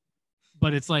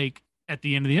 But it's like at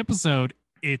the end of the episode,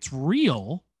 it's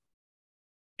real.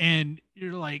 And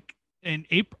you're like, and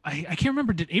April, I can't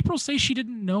remember. Did April say she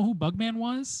didn't know who Bugman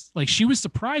was? Like she was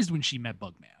surprised when she met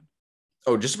Bugman.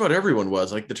 Oh, just about everyone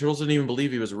was. Like the Turtles didn't even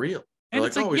believe he was real. They're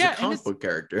like, oh, he's a comic book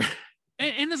character.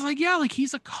 And it's like, yeah, like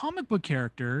he's a comic book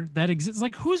character that exists.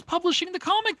 Like who's publishing the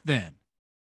comic then?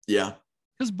 Yeah.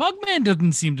 Because Bugman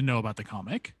doesn't seem to know about the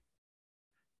comic.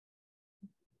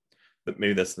 But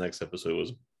maybe that's the next episode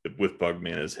was with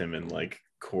Bugman as him in like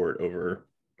court over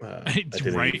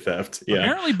identity theft. Yeah.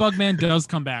 Apparently Bugman does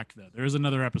come back though. There's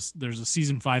another episode. There's a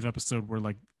season 5 episode where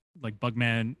like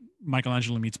Bugman,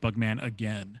 Michelangelo meets Bugman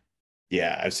again.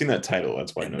 Yeah, I've seen that title.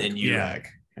 That's why I know. Yeah.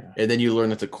 And then you learn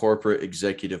that the corporate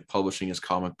executive publishing his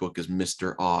comic book is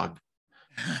Mr. Ogg.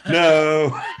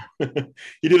 No,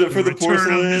 he did it for the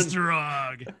porcelain. Mr.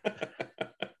 Ogg.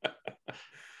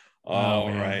 All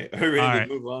right. Are we ready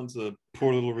to move on to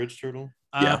Poor Little Rich Turtle?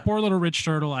 Poor Little Rich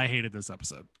Turtle. I hated this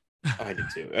episode. I did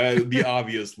too. The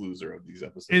obvious loser of these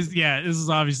episodes. This is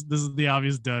obvious. This is the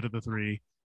obvious dud of the three.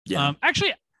 Yeah.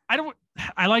 Actually,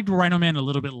 I liked Rhino Man a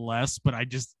little bit less, but I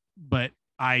just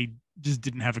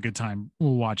didn't have a good time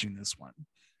watching this one,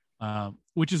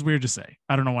 which is weird to say.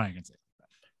 I don't know why I can say that.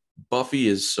 Buffy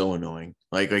is so annoying.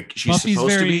 Like she's Buffy's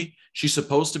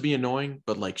supposed to be annoying,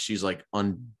 but like she's like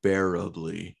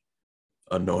unbearably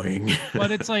annoying. But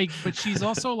it's like, but she's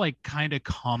also like kind of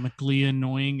comically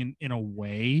annoying in a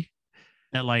way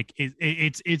that like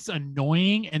it's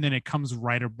annoying, and then it comes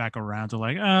right back around to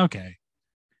like, oh, okay,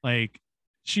 like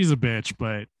she's a bitch,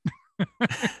 but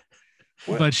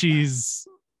but she's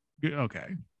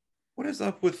okay. What is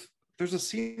up with? There's a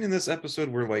scene in this episode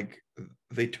where like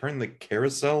they turn the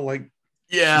carousel like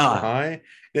high.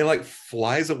 It like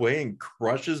flies away and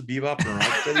crushes Bebop and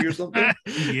Rocksteady or something.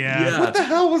 Yeah. What the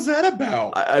hell was that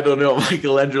about? I don't know.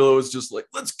 Michelangelo was just like,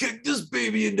 let's kick this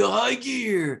baby into high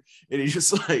gear, and he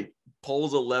just like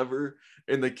pulls a lever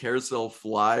and the carousel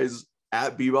flies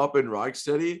at Bebop and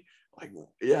Rocksteady. Like,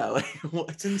 yeah, like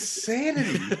it's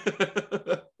insanity.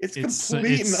 It's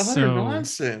complete and utter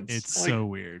nonsense. It's like, so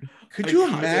weird. Could you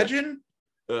imagine?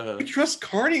 We trust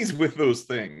carnies with those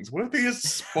things. What if they just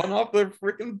spun off their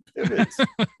freaking pivots?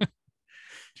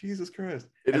 Jesus Christ!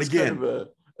 It is again kind of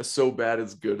so bad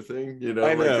it's good thing, you know?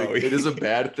 I Like, know. it is a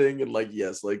bad thing, and like,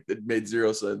 yes, like it made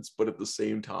zero sense, but at the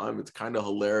same time, it's kind of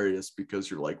hilarious because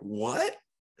you're like, what?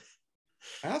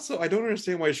 I don't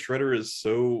understand why Shredder is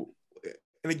so.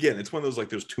 And again, it's one of those like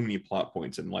there's too many plot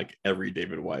points in like every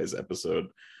David Wise episode,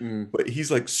 but he's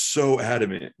like so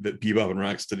adamant that Bebop and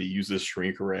Rocksteady use this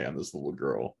shrink ray on this little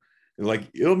girl. And like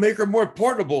it'll make her more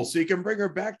portable so you can bring her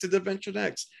back to Dimension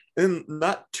X. And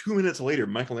not 2 minutes later,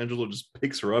 Michelangelo just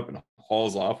picks her up and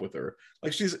hauls off with her.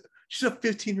 Like she's a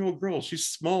 15-year-old girl. She's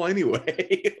small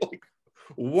anyway. Like,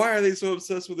 why are they so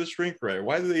obsessed with the shrink ray?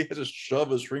 Why do they just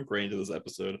shove a shrink ray into this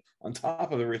episode on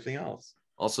top of everything else?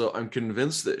 Also, I'm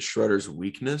convinced that Shredder's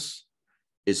weakness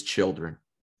is children.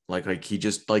 Like he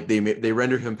just like they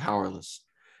render him powerless.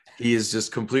 He is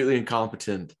just completely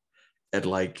incompetent at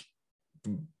like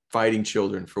fighting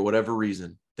children for whatever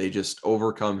reason. They just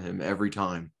overcome him every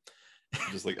time.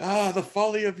 Just like, the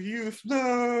folly of youth.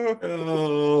 No.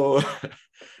 Oh.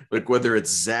 Like whether it's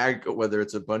Zach, whether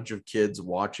it's a bunch of kids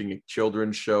watching a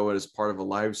children's show as part of a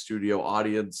live studio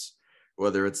audience,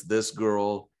 whether it's this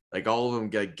girl, like all of them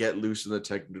get loose in the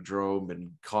Technodrome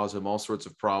and cause him all sorts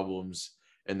of problems,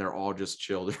 and they're all just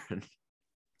children.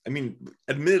 I mean,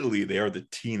 admittedly, they are the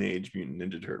Teenage Mutant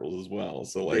Ninja Turtles as well.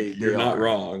 So like, They you're not are.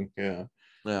 wrong. Yeah.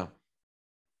 Yeah.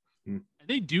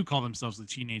 They do call themselves the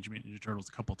Teenage Mutant Ninja Turtles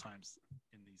a couple times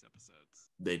in these episodes.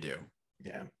 They do.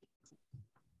 Yeah.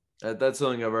 That's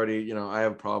something I've already, I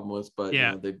have a problem with, but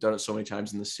Yeah. they've done it so many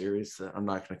times in the series that I'm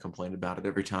not going to complain about it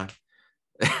every time.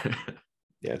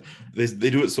 Yeah. They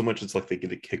do it so much, it's like they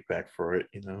get a kickback for it,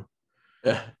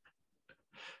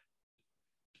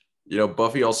 Yeah.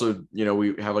 Buffy also,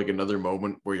 we have like another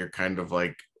moment where you're kind of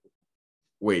like,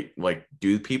 wait, like,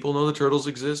 do people know the turtles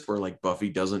exist? Where like Buffy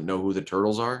doesn't know who the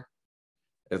turtles are?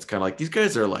 It's kind of like these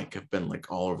guys are like have been like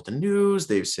all over the news.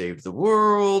 They've saved the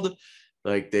world.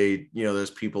 Like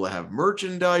there's people that have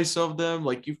merchandise of them.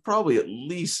 Like you've probably at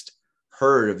least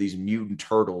heard of these mutant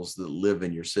turtles that live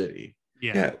in your city.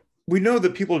 Yeah. We know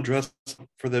that people dress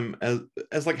for them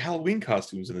as like Halloween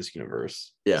costumes in this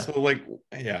universe. Yeah. So like,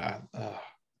 yeah,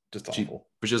 just awful.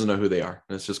 But she doesn't know who they are.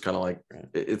 And it's just kind of like,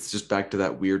 it's just back to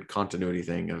that weird continuity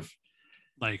thing of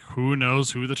like, who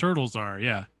knows who the turtles are?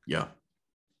 Yeah. Yeah.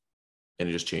 And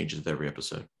it just changes with every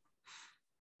episode.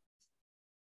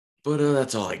 But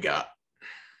that's all I got.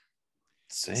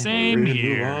 Same Ready to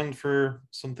here. Move on for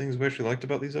some things we actually liked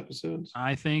about these episodes.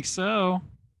 I think so.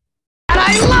 And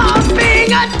I love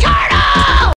being a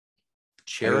turtle!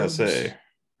 Cherubs. I gotta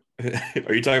say,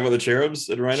 are you talking about the cherubs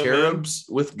at Rhino Cherubs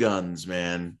with guns,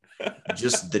 man.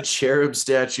 Just the cherub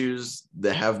statues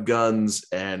that have guns,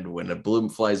 and when a bloom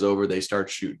flies over, they start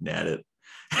shooting at it.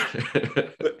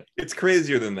 But it's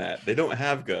crazier than that. They don't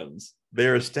have guns. They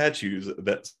are statues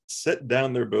that set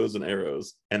down their bows and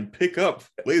arrows and pick up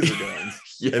laser guns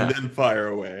Yeah. and then fire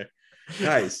away.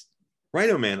 Guys,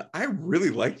 Rhino Man, I really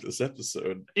liked this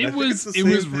episode. It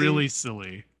was really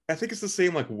silly. I think it's the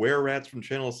same like Were Rats from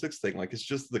Channel 6 thing. Like it's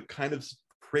just the kind of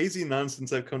crazy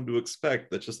nonsense I've come to expect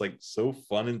that's just like so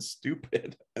fun and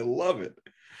stupid. I love it.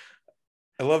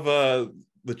 I love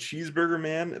the Cheeseburger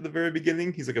Man at the very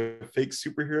beginning. He's like a fake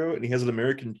superhero and he has an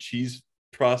American cheese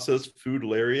processed food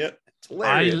lariat. It's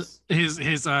hilarious.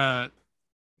 His God,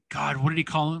 what did he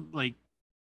call him? Like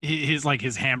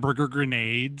his hamburger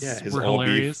grenades His were all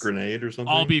hilarious. beef grenade or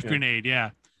something. All beef grenade,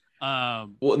 yeah.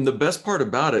 Well, and the best part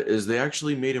about it is they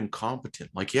actually made him competent.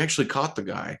 Like he actually caught the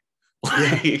guy.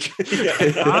 Like,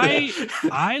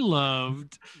 I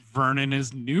loved Vernon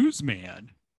as newsman.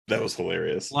 That was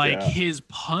hilarious. Like Yeah. his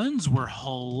puns were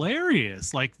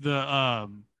hilarious. Like the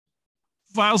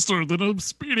faster than a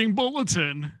speeding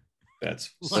bulletin.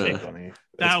 That's so Like, funny.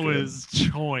 That That's good. was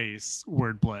choice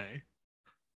wordplay.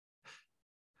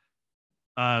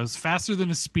 It was faster than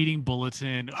a speeding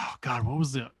bulletin. Oh God, what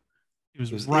was it? It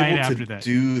was right able after to that.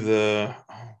 do the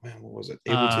what was it?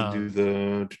 Able to do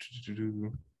the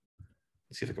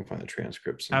let's see if I can find the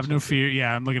transcripts. Have no fear.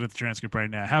 Yeah, I'm looking at the transcript right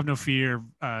now. Have no fear.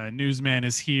 Newsman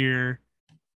is here.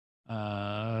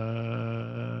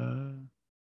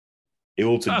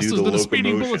 Able to Faster do the than a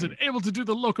speeding locomotion. bulletin. Able to do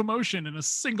the locomotion in a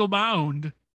single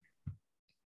bound.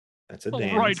 That's a All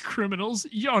dance. right, criminals,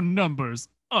 your numbers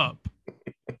up.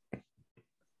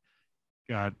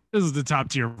 God, this is the top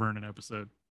tier Vernon episode,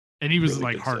 and he was Really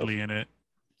like good hardly stuff. in it.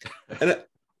 And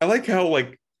I like how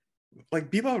like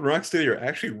Bebop and Rocksteady are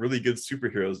actually really good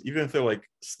superheroes, even if they're like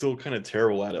still kind of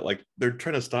terrible at it. Like they're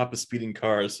trying to stop a speeding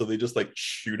car, so they just like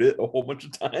shoot it a whole bunch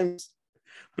of times,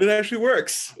 but it actually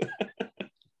works.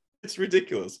 It's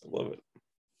ridiculous. I love it.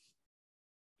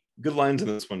 good lines in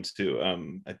this one too.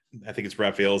 I think it's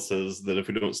Raphael says that if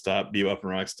we don't stop Bebop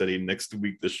and Rocksteady, next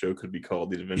week the show could be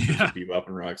called The Adventures of Bebop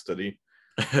and Rocksteady.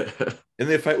 And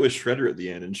they fight with Shredder at the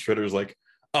end, and Shredder's like,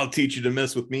 "I'll teach you to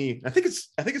mess with me." I think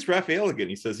it's Raphael again.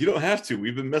 He says, "You don't have to.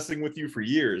 We've been messing with you for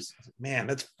years." Man,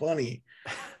 that's funny.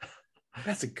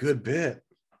 That's a good bit.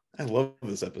 I love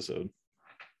this episode.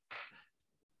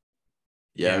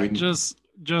 Yeah, I mean, just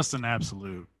an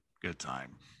absolute good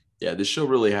time. Yeah, this show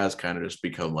really has kind of just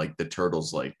become like the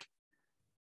Turtles, like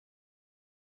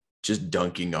just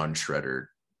dunking on Shredder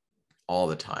all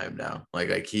the time now.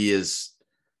 Like he is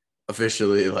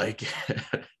officially like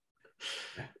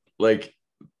like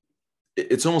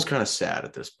it's almost kind of sad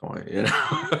at this point, you know,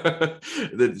 that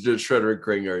Shredder and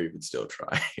Krang are even still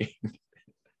trying.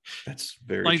 That's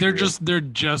very like true. they're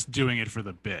just doing it for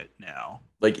the bit now.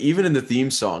 Like even in the theme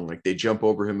song, like they jump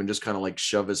over him and just kind of like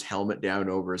shove his helmet down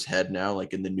over his head now,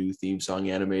 like in the new theme song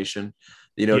animation,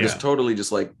 you know, just totally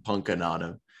just like punking on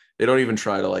him. They don't even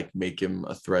try to like make him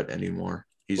a threat anymore.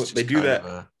 He's just they do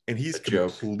that, and he's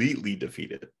completely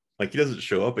defeated. Like he doesn't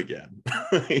show up again.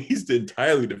 He's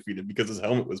entirely defeated because his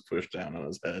helmet was pushed down on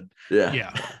his head.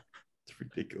 Yeah. It's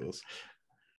ridiculous.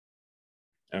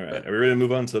 All right, are we ready to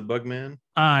move on to Bugman?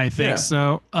 I think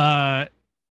so. Yeah,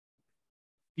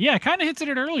 kind of hinted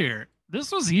it earlier.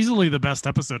 This was easily the best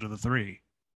episode of the three.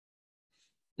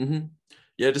 Mm-hmm.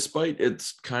 Yeah, despite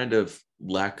its kind of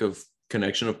lack of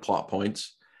connection of plot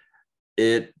points,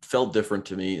 it felt different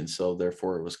to me, and so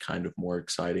therefore it was kind of more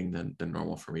exciting than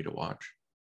normal for me to watch.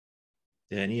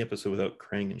 Yeah, any episode without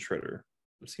Krang and Shredder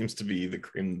seems to be the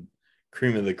cream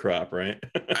of the crop, right?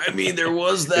 I mean, there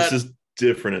was that. It's just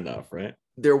different enough, right?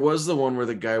 There was the one where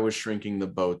the guy was shrinking the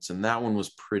boats, and that one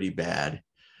was pretty bad.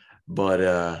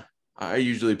 But I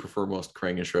usually prefer most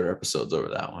Krang and Shredder episodes over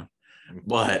that one.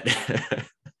 But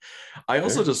I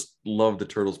also just love the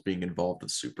Turtles being involved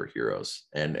with superheroes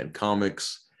and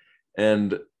comics.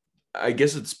 And I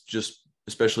guess it's just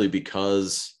especially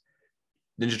because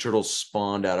Ninja Turtles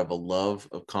spawned out of a love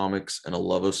of comics and a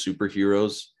love of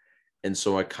superheroes. And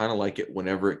so I kind of like it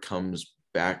whenever it comes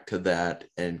back to that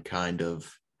and kind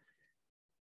of,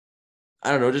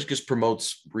 I don't know, just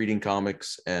promotes reading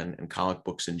comics and comic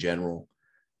books in general.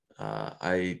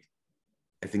 I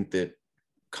think that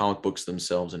comic books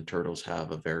themselves and Turtles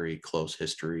have a very close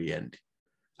history, and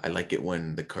I like it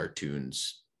when the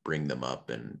cartoons bring them up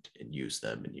and use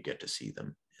them, and you get to see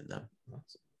them in them.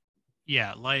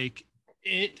 Yeah, like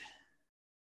it.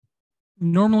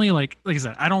 Normally, like I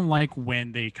said, I don't like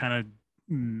when they kind of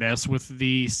mess with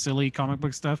the silly comic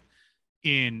book stuff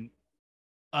in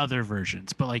other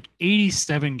versions, but like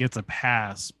 87 gets a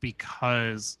pass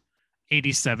because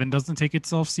 87 doesn't take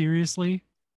itself seriously.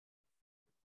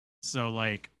 So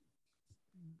like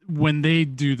when they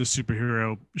do the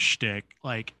superhero shtick,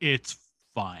 like it's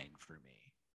fine for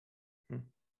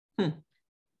me.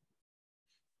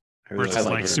 Versus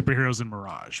like superheroes in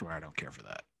Mirage, where I don't care for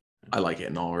that. I like it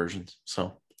in all versions.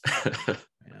 So yeah.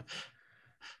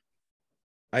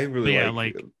 I really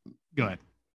like go ahead.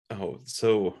 Oh,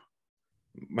 so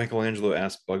Michelangelo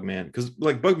asked Bugman, because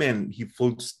like Bugman, he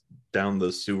floats down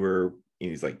the sewer and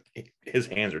he's like, his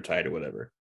hands are tied or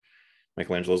whatever.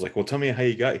 Michelangelo's like, well, tell me how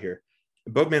you got here.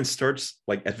 And Bugman starts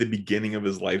like at the beginning of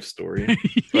his life story.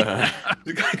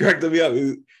 The guy cracked me up.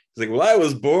 He's like, well, I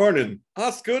was born in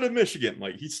Oscoda, Michigan.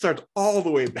 Like he starts all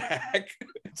the way back.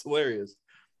 It's hilarious.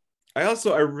 I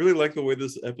really like the way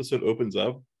this episode opens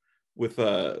up with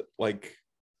like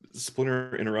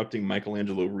Splinter interrupting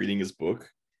Michelangelo reading his book.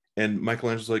 And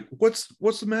Michelangelo's like, what's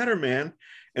the matter, man?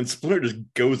 And Splinter just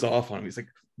goes off on him. He's like,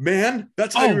 man,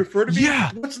 that's how you refer to me? Yeah.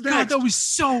 What's next? God, that was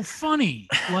so funny.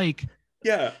 Like,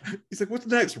 yeah. He's like, what's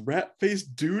next?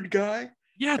 Rat-faced dude guy?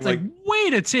 Yeah, it's like way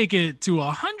to take it to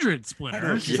 100,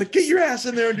 Splinter. He's like, get your ass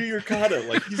in there and do your kata.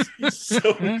 Like he's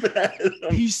so mad.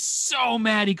 He's so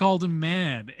mad he called him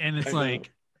man. And it's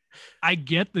like, I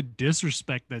get the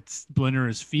disrespect that Splinter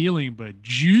is feeling, but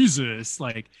Jesus,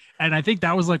 like, and I think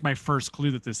that was like my first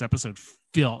clue that this episode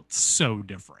felt so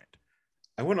different.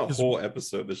 I want a whole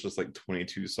episode that's just like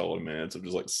 22 solid minutes of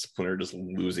just like Splinter just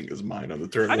losing his mind on the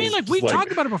Turtles. I mean, like we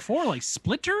talked about it before. Like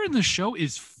Splinter in the show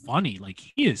is funny. Like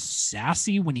he is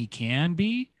sassy when he can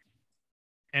be,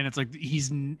 and it's like he's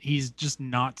just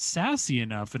not sassy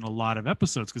enough in a lot of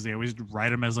episodes because they always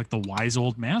write him as like the wise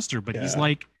old master. But he's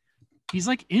like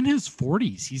in his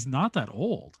 40s. He's not that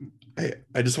old.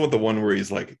 I just want the one where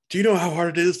he's like, do you know how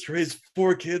hard it is to raise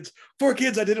 4 kids? 4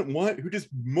 kids I didn't want, who just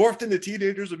morphed into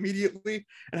teenagers immediately,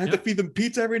 and I had to feed them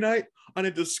pizza every night on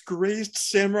a disgraced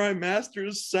samurai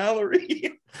master's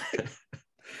salary.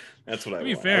 That's what I To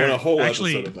be want. fair, I want a whole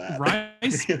actually, episode of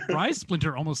that. Rise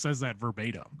Splinter almost says that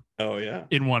verbatim Oh yeah.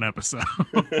 in one episode.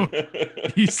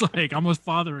 He's like, I'm a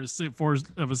father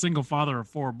of a single father of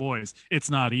 4 boys. It's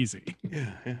not easy.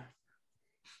 Yeah, yeah.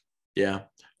 Yeah.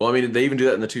 Well, I mean, they even do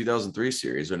that in the 2003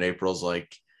 series when April's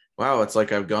like, wow, it's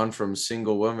like I've gone from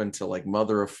single woman to like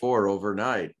mother of 4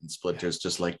 overnight. And Splinter's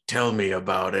just like, tell me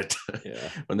about it. Yeah.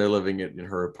 When they're living in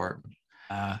her apartment.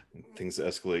 Things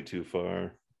escalate too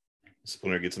far.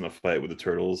 Splinter gets in a fight with the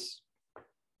turtles.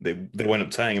 They wind up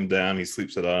tying him down. He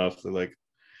sleeps it off. They're like,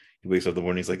 he wakes up in the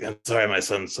morning. He's like, I'm sorry, my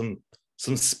son. Some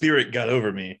spirit got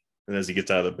over me. And as he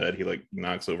gets out of the bed, he like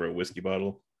knocks over a whiskey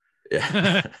bottle.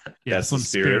 Yeah. Yeah, That's some the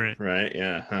spirit, right?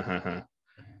 Yeah.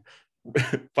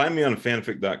 Find me on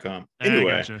fanfic.com.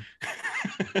 Anyway. Gotcha.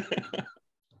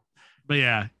 But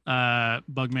yeah,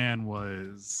 Bugman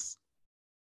was,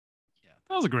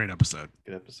 that was a great episode.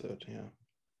 Good episode, yeah.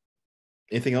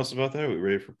 Anything else about that? Are we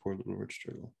ready for Poor Little Rich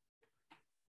Turtle?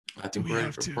 I think We we're ready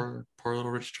have for to. poor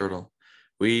little rich turtle.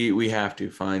 We have to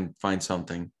find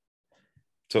something.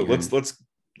 So Even-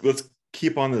 let's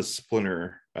keep on this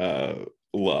Splinter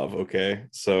love, okay?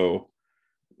 So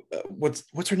what's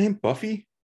her name? Buffy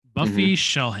Buffy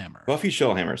Shellhammer. Buffy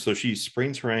Shellhammer. So she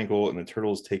sprains her ankle and the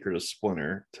turtles take her to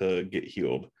Splinter to get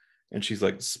healed. And she's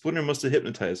like, Splinter must have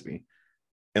hypnotized me.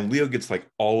 And Leo gets like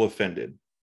all offended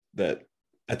that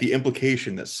at the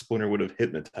implication that Splinter would have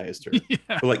hypnotized her. Yeah.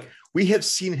 But like, we have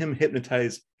seen him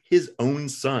hypnotize his own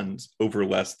sons over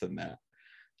less than that.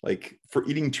 Like for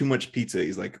eating too much pizza,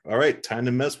 he's like, all right, time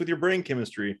to mess with your brain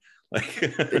chemistry. Like,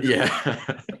 Yeah.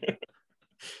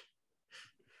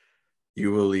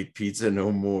 You will eat pizza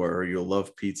no more, or you'll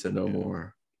love pizza no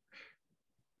more.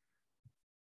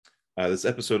 This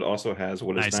episode also has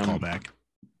what is Nice now callback.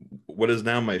 what is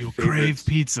now my You'll favorite. crave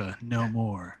pizza no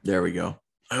more. There we go.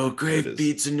 I will It crave is.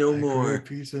 pizza no I more. crave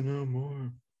pizza no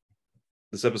more.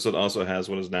 This episode also has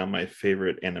what is now my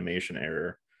favorite animation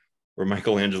error, where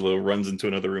Michelangelo runs into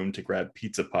another room to grab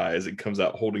pizza pies and comes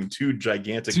out holding 2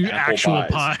 gigantic 2 apple actual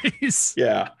pies. pies.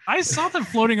 Yeah, I saw them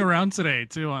floating around today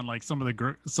too on like some of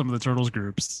the turtles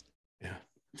groups. I'm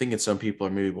thinking some people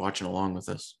are maybe watching along with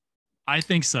us. I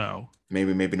think so.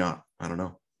 Maybe not. I don't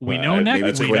know. We Well, know maybe NECA.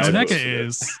 it's We know coincidence. NECA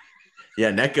is.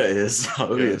 Yeah, NECA is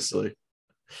obviously.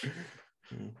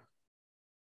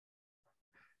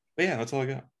 but yeah, that's all I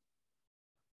got.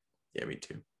 Yeah, me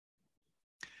too.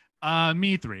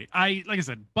 Me 3. Like I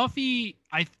said, Buffy.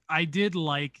 I did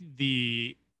like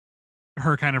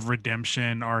her kind of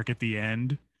redemption arc at the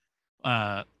end,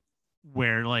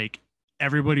 where like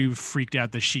everybody freaked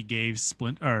out that she gave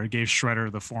gave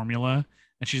Shredder the formula,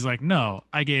 and she's like, "No,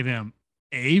 I gave him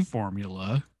a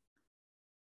formula,"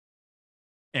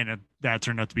 and that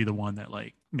turned out to be the one that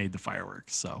like made the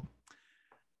fireworks. So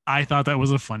I thought that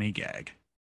was a funny gag.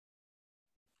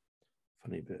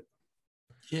 Funny bit.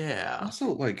 Yeah. Also,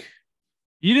 like,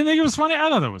 You didn't think it was funny? I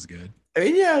thought that was good. I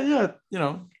mean, yeah. You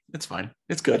know, it's fine.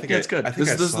 It's good. I think It's good. I think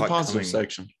This I is saw the it positive coming.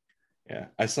 section. yeah,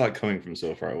 I saw it coming from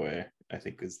so far away. I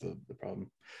think is the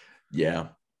problem. Yeah.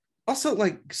 Also,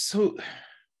 like, so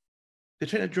the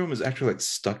Technodrome is actually like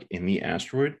stuck in the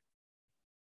asteroid.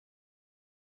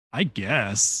 I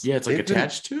guess. Yeah, it's like They've been-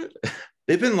 attached to it.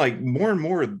 They've been like more and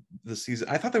more this season.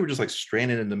 I thought they were just like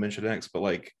stranded in Dimension X, but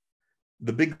like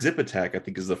the big zip attack, I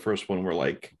think, is the first one where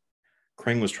like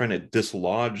Krang was trying to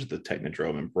dislodge the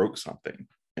Technodrome and broke something.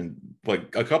 And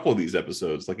like a couple of these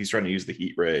episodes, like he's trying to use the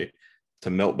heat ray to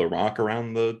melt the rock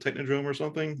around the Technodrome or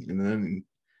something. And then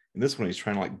in this one, he's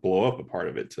trying to like blow up a part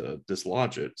of it to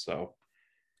dislodge it. So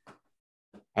I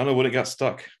don't know what it got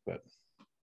stuck, but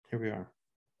here we are.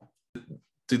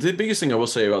 The biggest thing I will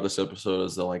say about this episode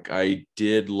is that like I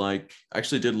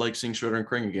actually did like seeing Shredder and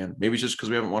Krang again. Maybe it's just because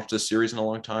we haven't watched this series in a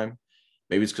long time.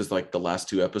 Maybe it's because like the last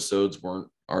 2 episodes weren't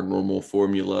our normal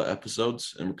formula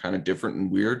episodes and were kind of different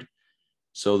and weird.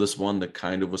 So this one that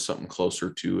kind of was something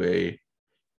closer to a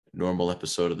normal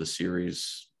episode of the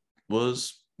series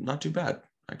was not too bad.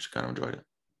 I actually kind of enjoyed it.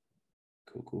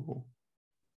 Cool.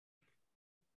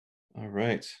 All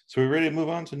right. So we're ready to move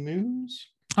on to news?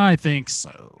 I think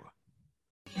so.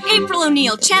 April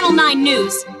O'Neil, Channel 9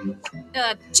 News.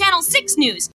 Channel 6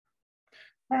 News.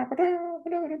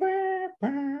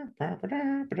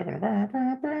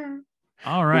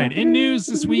 All right. In news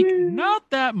this week, not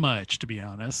that much, to be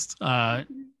honest. Kind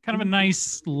of a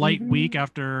nice light week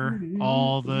after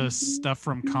all the stuff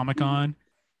from Comic-Con.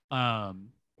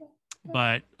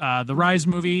 But the Rise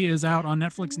movie is out on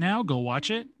Netflix now. Go watch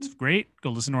it. It's great.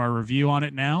 Go listen to our review on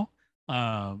it now.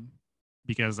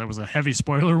 Because that was a heavy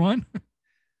spoiler one.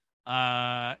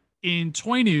 In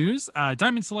toy news,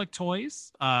 Diamond Select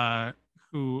Toys, have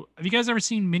you guys ever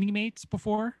seen Mini Mates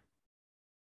before?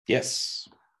 Yes.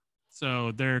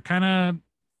 So they're kind of,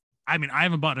 I mean, I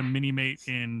haven't bought a Mini-Mate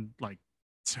in like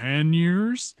 10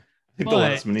 years. I think the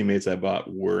last Mini-Mates I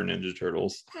bought were Ninja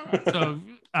Turtles.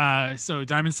 So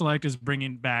Diamond Select is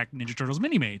bringing back Ninja Turtles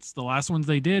Mini-Mates. The last ones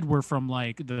they did were from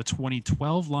like the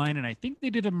 2012 line, and I think they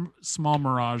did a small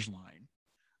Mirage line.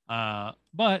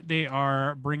 But they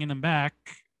are bringing them back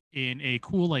in a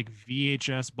cool like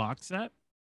VHS box set.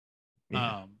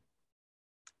 Yeah.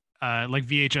 Like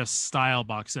VHS style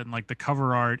box set, and like the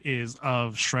cover art is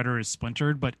of Shredder is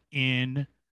splintered, but in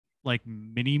like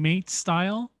Mini-Mate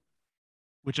style,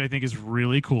 which I think is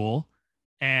really cool.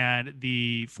 And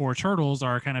the 4 turtles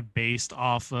are kind of based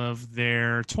off of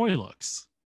their toy looks.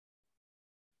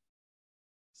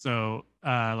 So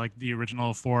like the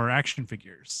original 4 action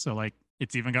figures. So like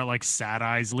it's even got like Sad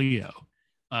Eyes Leo.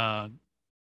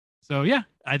 So yeah,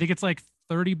 I think it's like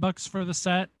 $30 for the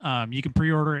set. You can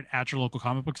pre-order it at your local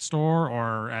comic book store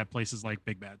or at places like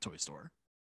Big Bad Toy Store.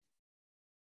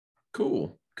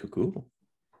 Cool. Cool.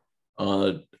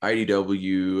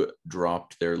 IDW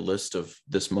dropped their list of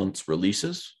this month's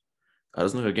releases.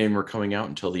 Doesn't look like a game are coming out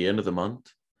until the end of the month,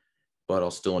 but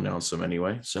I'll still announce them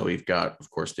anyway. So we've got,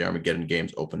 of course, the Armageddon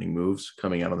Games opening moves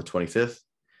coming out on the 25th,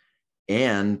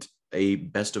 and a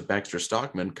Best of Baxter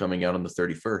Stockman coming out on the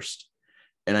 31st.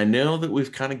 And I know that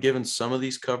we've kind of given some of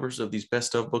these covers of these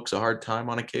best of books a hard time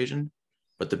on occasion,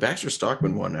 but the Baxter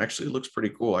Stockman one actually looks pretty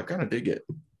cool. I kind of dig it.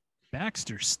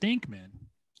 Baxter Stinkman.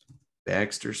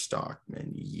 Baxter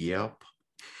Stockman. Yep.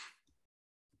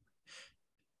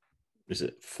 Is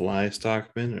it Fly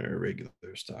Stockman or regular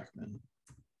Stockman?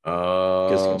 I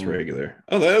guess it's regular.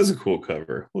 Oh, that is a cool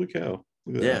cover. Holy cow.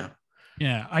 Look at that.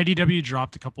 Yeah. IDW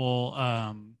dropped a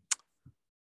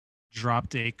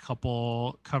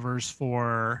couple covers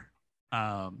for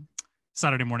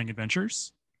Saturday Morning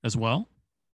Adventures as well.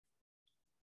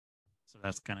 So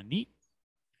that's kind of neat.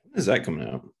 When is that coming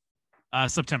out?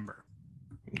 September.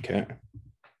 Okay.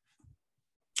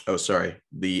 Oh, sorry.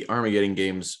 The Armageddon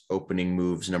Games opening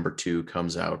moves #2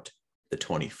 comes out the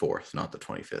 24th, not the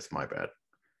 25th. My bad.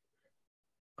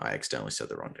 I accidentally said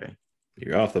the wrong day.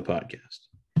 You're off the podcast.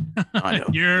 I know.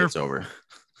 It's over.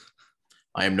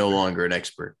 I am no longer an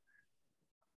expert.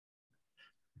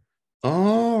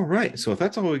 All right. So if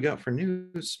that's all we got for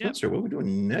news, Spencer, what are we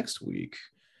doing next week?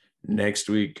 Next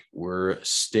week, we're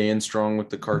staying strong with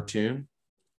the cartoon.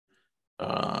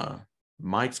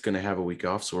 Mike's going to have a week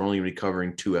off, so we're only going to be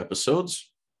covering 2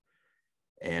 episodes,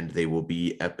 and they will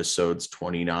be episodes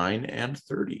 29 and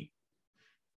 30.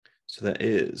 So that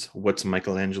is What's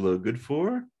Michelangelo Good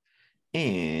For?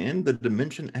 And the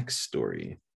Dimension X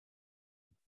story.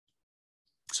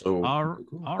 So all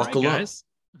right, guys.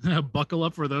 Buckle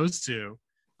up for those 2.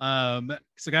 So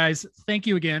guys, thank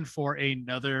you again for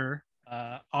another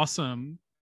awesome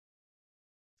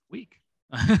week.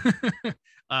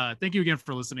 Thank you again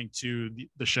for listening to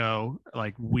the show.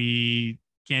 Like, we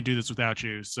can't do this without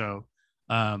you. So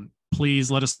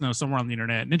please let us know somewhere on the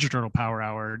internet. Ninja Turtle Power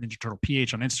Hour, Ninja Turtle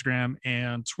PH on Instagram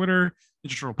and Twitter,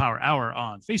 Ninja Turtle Power Hour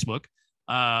on Facebook.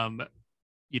 Let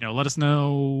us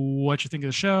know what you think of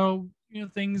the show,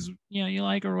 things you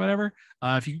like or whatever.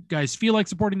 If you guys feel like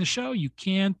supporting the show, you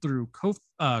can through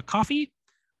Coffee.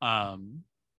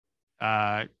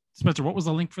 Spencer, what was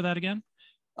the link for that again?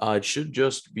 It should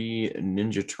just be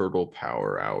Ninja Turtle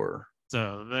Power Hour.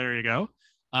 So there you go.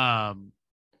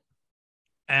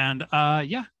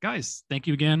 Guys, thank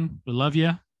you again. We love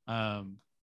you.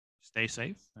 Stay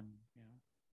safe and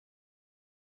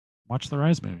watch the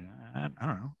Rise movie. I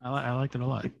don't know. I liked it a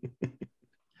lot.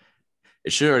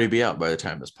 It should already be out by the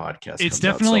time this podcast it's comes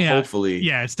definitely out. So out. Hopefully,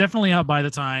 it's definitely out by the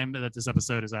time that this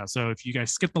episode is out. So if you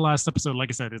guys skipped the last episode, like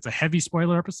I said, it's a heavy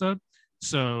spoiler episode.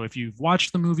 So if you've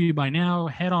watched the movie by now,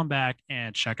 head on back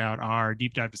and check out our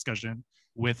deep dive discussion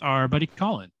with our buddy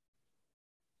Colin.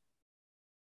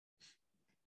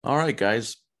 All right,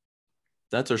 guys.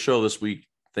 That's our show this week.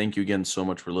 Thank you again so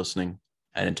much for listening.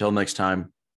 And until next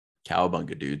time,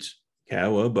 cowabunga, dudes.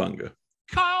 Cowabunga.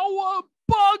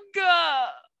 Cowabunga!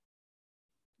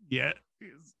 Yeah,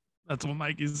 that's what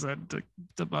Mikey said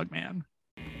to Bugman.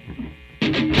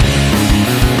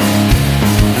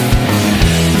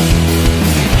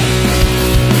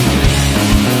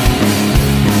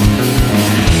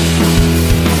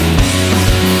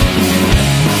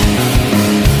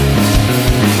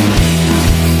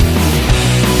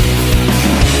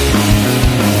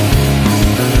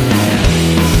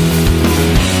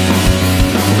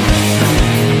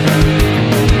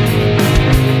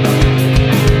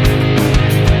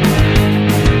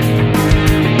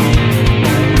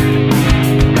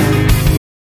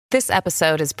 This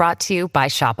episode is brought to you by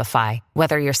Shopify.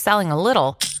 Whether you're selling a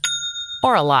little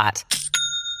or a lot,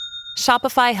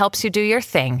 Shopify helps you do your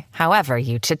thing, however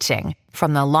you cha-ching.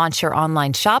 From the launch your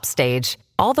online shop stage,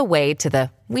 all the way to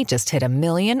the we just hit 1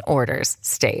 million orders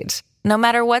stage. No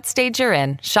matter what stage you're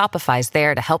in, Shopify's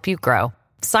there to help you grow.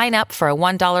 Sign up for a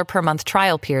 $1 per month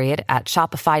trial period at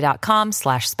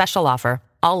shopify.com/special offer,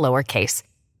 all lowercase.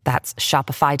 That's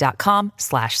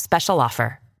shopify.com/special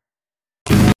offer.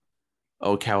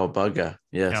 Oh, Cowabunga.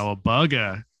 Yes.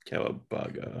 Cowabunga.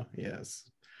 Cowabunga. Yes.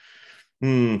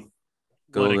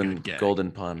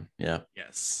 Golden pun. Yeah.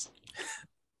 Yes.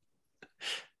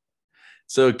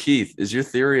 So Keith, is your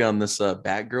theory on this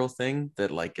Batgirl thing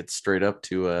that like it's straight up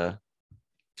to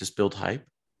just build hype?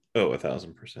 Oh,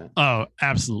 1,000%. Oh,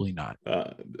 absolutely not.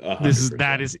 100%.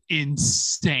 That is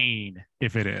insane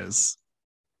if it is.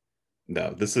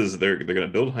 No, this is they're gonna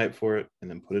build hype for it and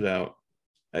then put it out.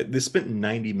 They spent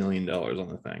 $90 million on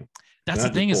the thing. That's the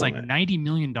thing is like $90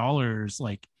 million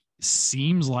like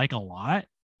seems like a lot,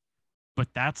 but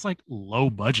that's like low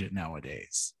budget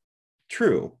nowadays.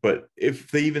 True, but if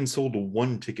they even sold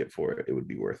one ticket for it, it would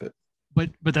be worth it.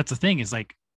 But that's the thing is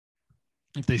like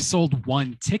if they sold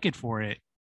one ticket for it,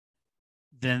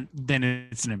 then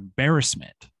it's an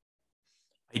embarrassment.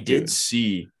 I did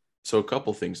see a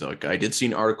couple things though. Like I did see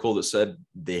an article that said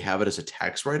they have it as a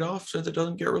tax write-off since it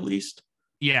doesn't get released.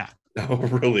 Yeah. Oh,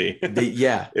 really?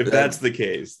 Yeah. If that's the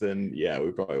case, then yeah,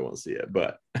 we probably won't see it.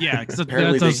 But yeah, because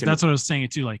that's what I was saying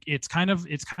too. Like it's kind of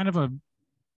a,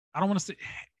 I don't want to say,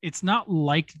 it's not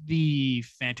like the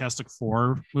Fantastic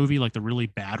Four movie, like the really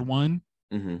bad one,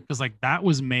 because like that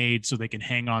was made so they can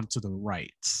hang on to the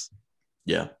rights.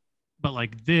 Yeah. But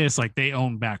like this, like they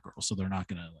own Batgirl, so they're not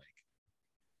gonna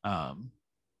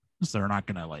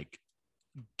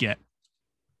get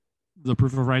the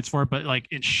proof of rights for it. But like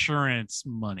insurance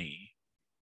money,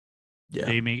 yeah,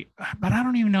 they may. But I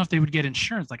don't even know if they would get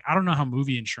insurance. Like I don't know how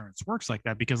movie insurance works like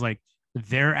that, because like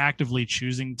they're actively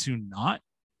choosing to not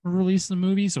release the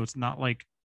movie, so it's not like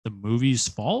the movie's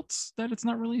fault that it's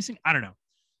not releasing. I don't know,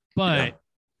 but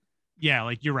yeah,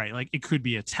 like you're right. Like it could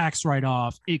be a tax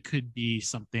write-off. It could be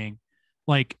something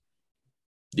like.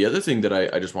 The other thing that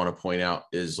I just want to point out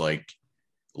is like,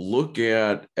 look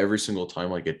at every single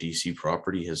time like a DC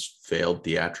property has failed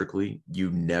theatrically, you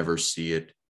never see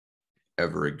it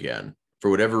ever again.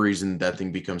 For whatever reason, that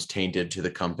thing becomes tainted to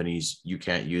the companies. You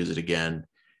can't use it again.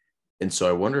 And so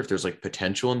I wonder if there's like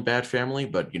potential in Bat Family,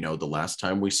 but you know, the last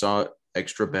time we saw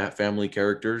extra Bat Family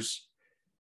characters,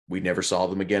 we never saw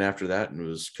them again after that. And it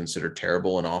was considered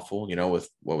terrible and awful, you know, with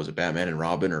what was it, Batman and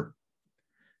Robin or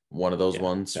one of those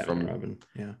ones Batman from Robin.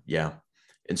 Yeah.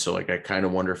 And so like, I kind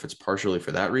of wonder if it's partially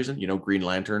for that reason, you know, Green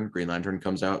Lantern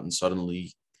comes out and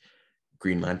suddenly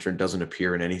Green Lantern doesn't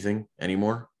appear in anything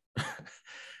anymore.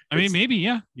 I mean, maybe,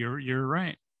 yeah, you're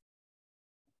right.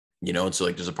 You know, and so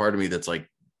like, there's a part of me that's like,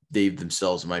 they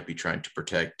themselves might be trying to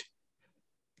protect,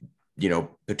 you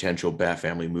know, potential Bat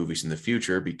Family movies in the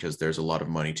future, because there's a lot of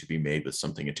money to be made with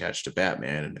something attached to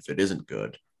Batman. And if it isn't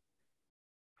good,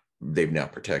 they've now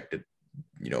protected,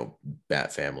 you know,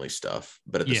 Bat Family stuff.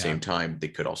 But at the same time, they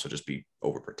could also just be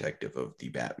overprotective of the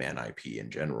Batman IP in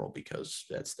general, because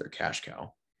that's their cash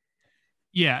cow.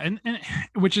 Yeah. And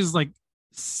which is like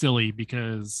silly,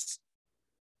 because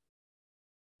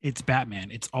it's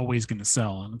Batman. It's always going to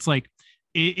sell. And it's like,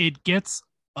 it gets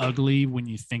ugly when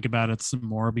you think about it some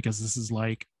more, because this is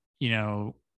like, you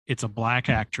know, it's a black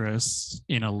actress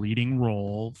in a leading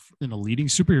role in a leading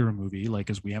superhero movie, like,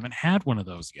 because we haven't had one of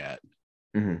those yet.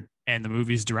 And the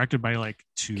movie's directed by like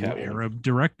two Arab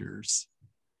directors.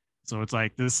 So it's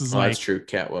like, this is like, that's true.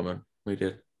 Catwoman. We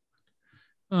did.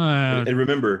 And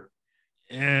remember,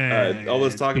 all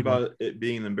this talk about it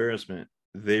being an embarrassment,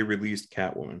 they released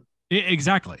Catwoman.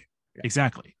 Exactly.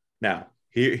 Now,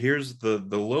 here's the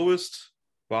lowest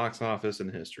box office in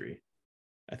history.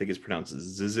 I think it's pronounced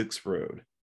Zizix Road.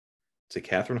 It's a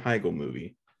Katherine Heigl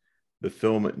movie. The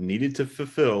film needed to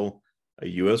fulfill a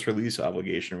U.S. release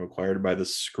obligation required by the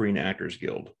Screen Actors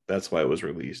Guild. That's why it was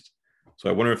released. So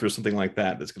I wonder if there's something like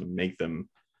that that's going to make them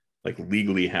like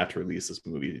legally have to release this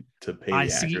movie to pay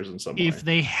the actors in some way. If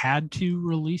they had to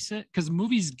release it, because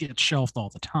movies get shelved all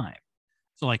the time.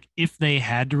 So like if they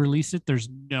had to release it, there's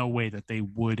no way that they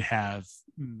would have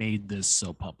made this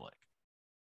so public.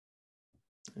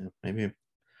 Yeah, maybe.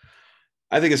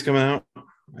 I think it's coming out.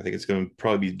 I think it's going to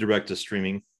probably be direct to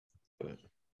streaming. But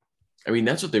I mean,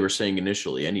 that's what they were saying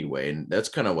initially anyway. And that's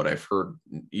kind of what I've heard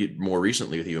more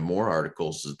recently with even more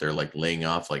articles, is they're like laying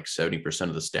off like 70%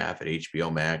 of the staff at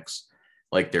HBO Max.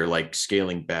 Like they're like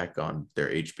scaling back on their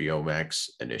HBO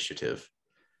Max initiative.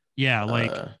 Yeah.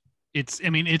 Like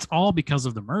it's all because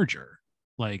of the merger,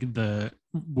 like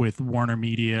with Warner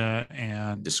Media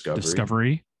and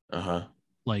Discovery.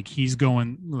 Like he's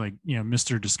going, like,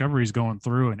 Mr. Discovery's going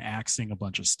through and axing a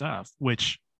bunch of stuff,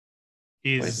 which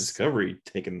Why is Discovery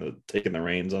taking the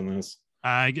reins on this?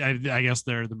 I guess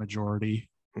they're the majority,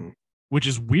 which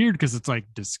is weird because it's like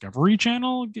Discovery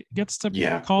Channel gets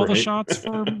to call the shots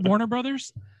for Warner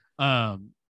Brothers,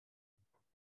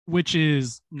 which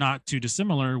is not too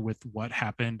dissimilar with what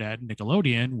happened at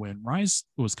Nickelodeon when Rise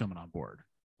was coming on board.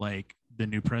 Like the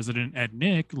new president at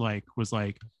Nick was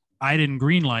like, I didn't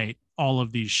greenlight all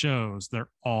of these shows. They're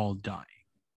all dying.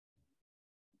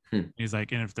 He's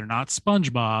like, and if they're not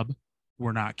SpongeBob,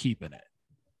 we're not keeping it.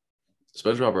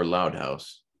 SpongeBob or Loud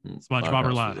House? SpongeBob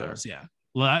or Loud House, yeah.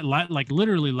 Like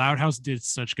literally, Loud House did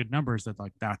such good numbers that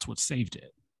like that's what saved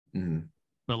it. Mm-hmm.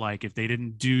 But like if they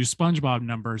didn't do SpongeBob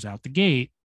numbers out the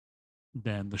gate,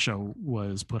 then the show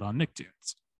was put on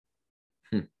Nicktoons.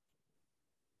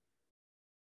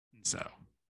 So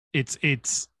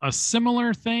it's a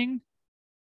similar thing,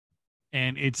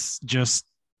 and it's just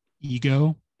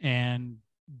ego and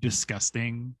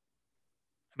disgusting.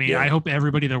 I mean, I hope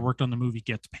everybody that worked on the movie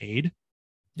gets paid.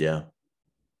 Yeah.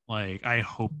 Like, I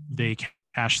hope they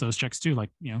cash those checks too. Like,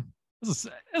 that's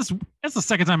the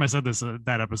second time I said this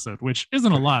that episode, which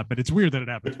isn't a lot, but it's weird that it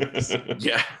happened twice.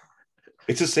 Yeah.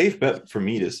 It's a safe bet for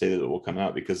me to say that it will come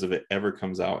out, because if it ever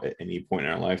comes out at any point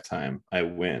in our lifetime, I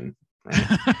win. Right?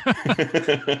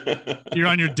 You're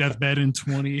on your deathbed in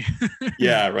 20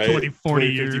 yeah, right, 40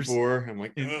 years. I'm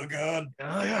like, oh god,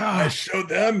 I showed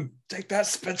them. Take that,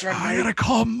 Spencer. I gotta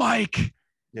call Mike.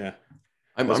 Yeah,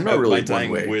 I'm not really my dying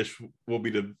wish will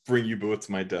be to bring you both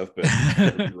to my deathbed.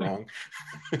 That'd be wrong.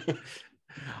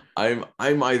 I'm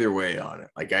either way on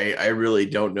it. Like I really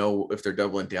don't know if they're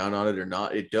doubling down on it or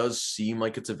not. It does seem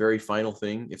like it's a very final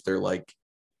thing if they're like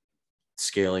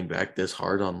scaling back this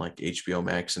hard on like HBO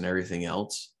Max and everything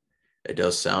else. It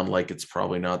does sound like it's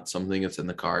probably not something that's in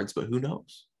the cards, but who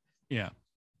knows? Yeah.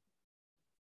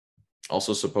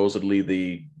 Also, supposedly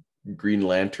the Green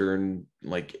Lantern,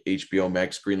 like HBO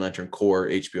Max Green Lantern Core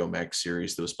HBO Max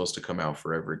series that was supposed to come out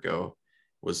forever ago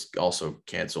was also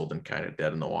canceled and kind of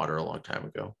dead in the water a long time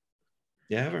ago.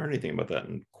 Yeah, I haven't heard anything about that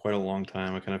in quite a long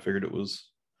time. I kind of figured it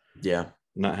was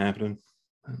not happening.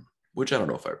 Which I don't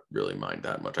know if I really mind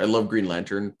that much. I love Green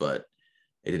Lantern, but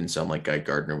it didn't sound like Guy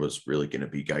Gardner was really going to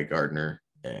be Guy Gardner.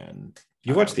 And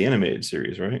you watched the animated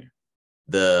series, right?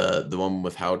 The one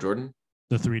with Hal Jordan?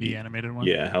 The 3D animated one?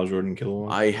 Yeah, Hal Jordan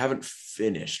Kilowog. I haven't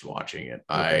finished watching it.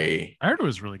 Okay. I heard it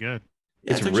was really good.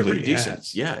 Yeah, it's really pretty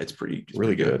decent. Yeah, it's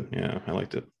really good. Yeah, I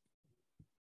liked it.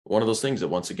 One of those things that,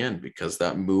 once again, because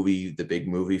that movie, the big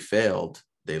movie, failed,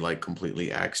 they like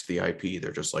completely axed the IP.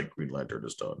 They're just like, Green Lantern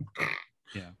is done.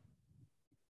 Yeah.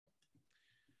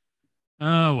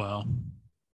 Oh, well.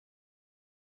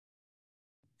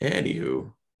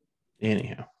 Anyhow.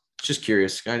 Just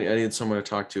curious. I needed someone to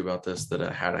talk to about this that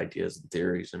had ideas and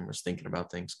theories and was thinking about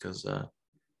things because, I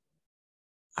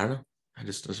don't know. I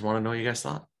just want to know what you guys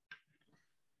thought.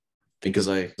 Because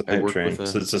I work with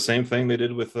so it's the same thing they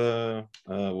did with the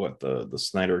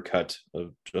Snyder cut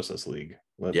of Justice League.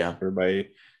 Let everybody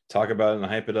talk about it and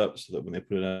hype it up so that when they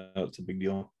put it out, it's a big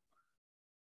deal.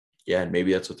 Yeah, and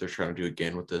maybe that's what they're trying to do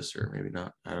again with this, or maybe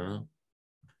not. I don't know.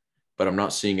 But I'm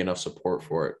not seeing enough support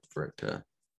for it to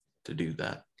do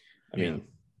that. I mean,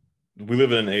 we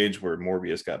live in an age where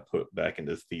Morbius got put back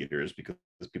into theaters because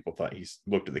people thought he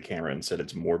looked at the camera and said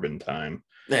it's Morbin time.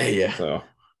 Yeah. So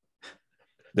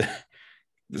the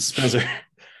Spencer,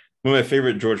 one of my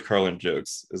favorite George Carlin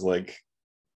jokes is like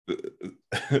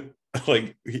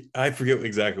I forget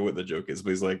exactly what the joke is, but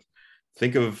he's like,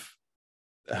 think of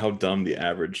how dumb the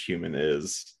average human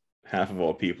is. Half of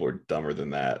all people are dumber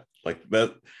than that. Like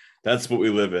that's what we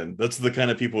live in. That's the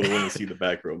kind of people that want to see the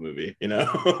Batgirl movie,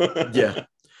 Yeah.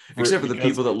 Except for the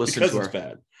people that listen to our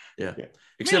bad. Yeah.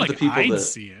 Except for the people that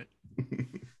see it.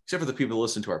 Except for the people that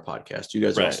listen to our podcast. You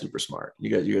guys are all super smart. You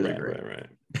guys are great. Right.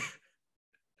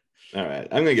 All right.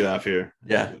 I'm gonna get off here.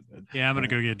 Yeah. Yeah, I'm gonna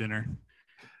go get dinner.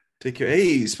 Take care.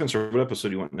 Hey, Spencer, what episode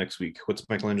do you want next week? What's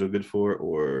Michelangelo good for,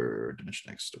 or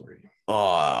Dimension X story?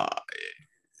 I'll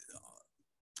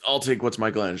take what's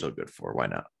Michelangelo good for. Why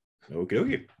not?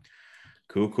 Okay.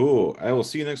 Cool. I will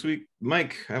see you next week.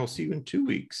 Mike, I will see you in 2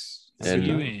 weeks. See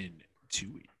you in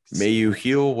 2 weeks. May you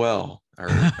heal well. Or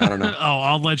I don't know.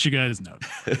 I'll let you guys know.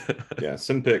 Yeah,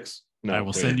 send pics. No, I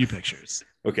will send you pictures.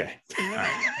 Okay. All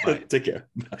right. Bye. Take care.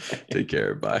 Bye. Take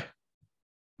care. Bye.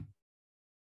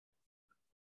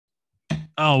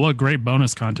 Oh, what great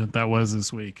bonus content that was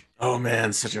this week. Oh,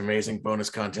 man. Such amazing bonus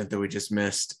content that we just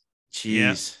missed. Jeez.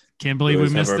 Yep. Can't believe we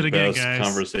missed it again, guys.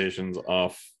 Conversations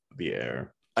off the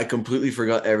air. I completely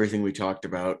forgot everything we talked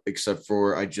about, except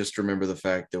for I just remember the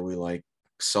fact that we like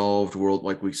solved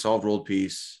world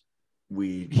peace.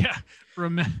 We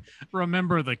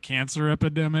remember the cancer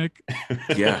epidemic?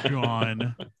 Yeah.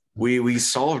 Gone. We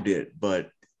solved it,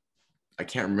 but I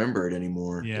can't remember it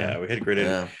anymore. Yeah, we had great.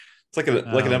 Yeah. It's like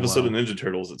an episode of Ninja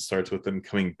Turtles that starts with them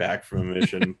coming back from a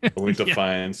mission, only to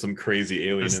find some crazy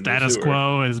alien. The status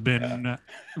quo has been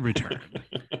returned.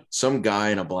 Some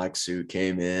guy in a black suit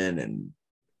came in, and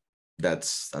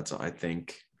that's all I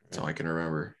think. That's all I can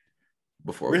remember.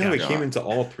 Before we came into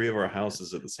all three of our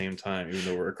houses at the same time, even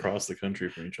though we're across the country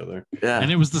from each other. Yeah,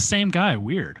 and it was the same guy.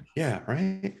 Weird. Yeah,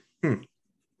 right.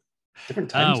 Different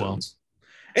time zones.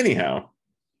 Anyhow.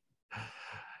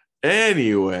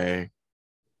 Anyway,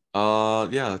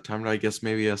 time to, I guess,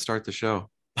 maybe start the show.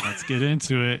 Let's get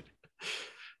into it.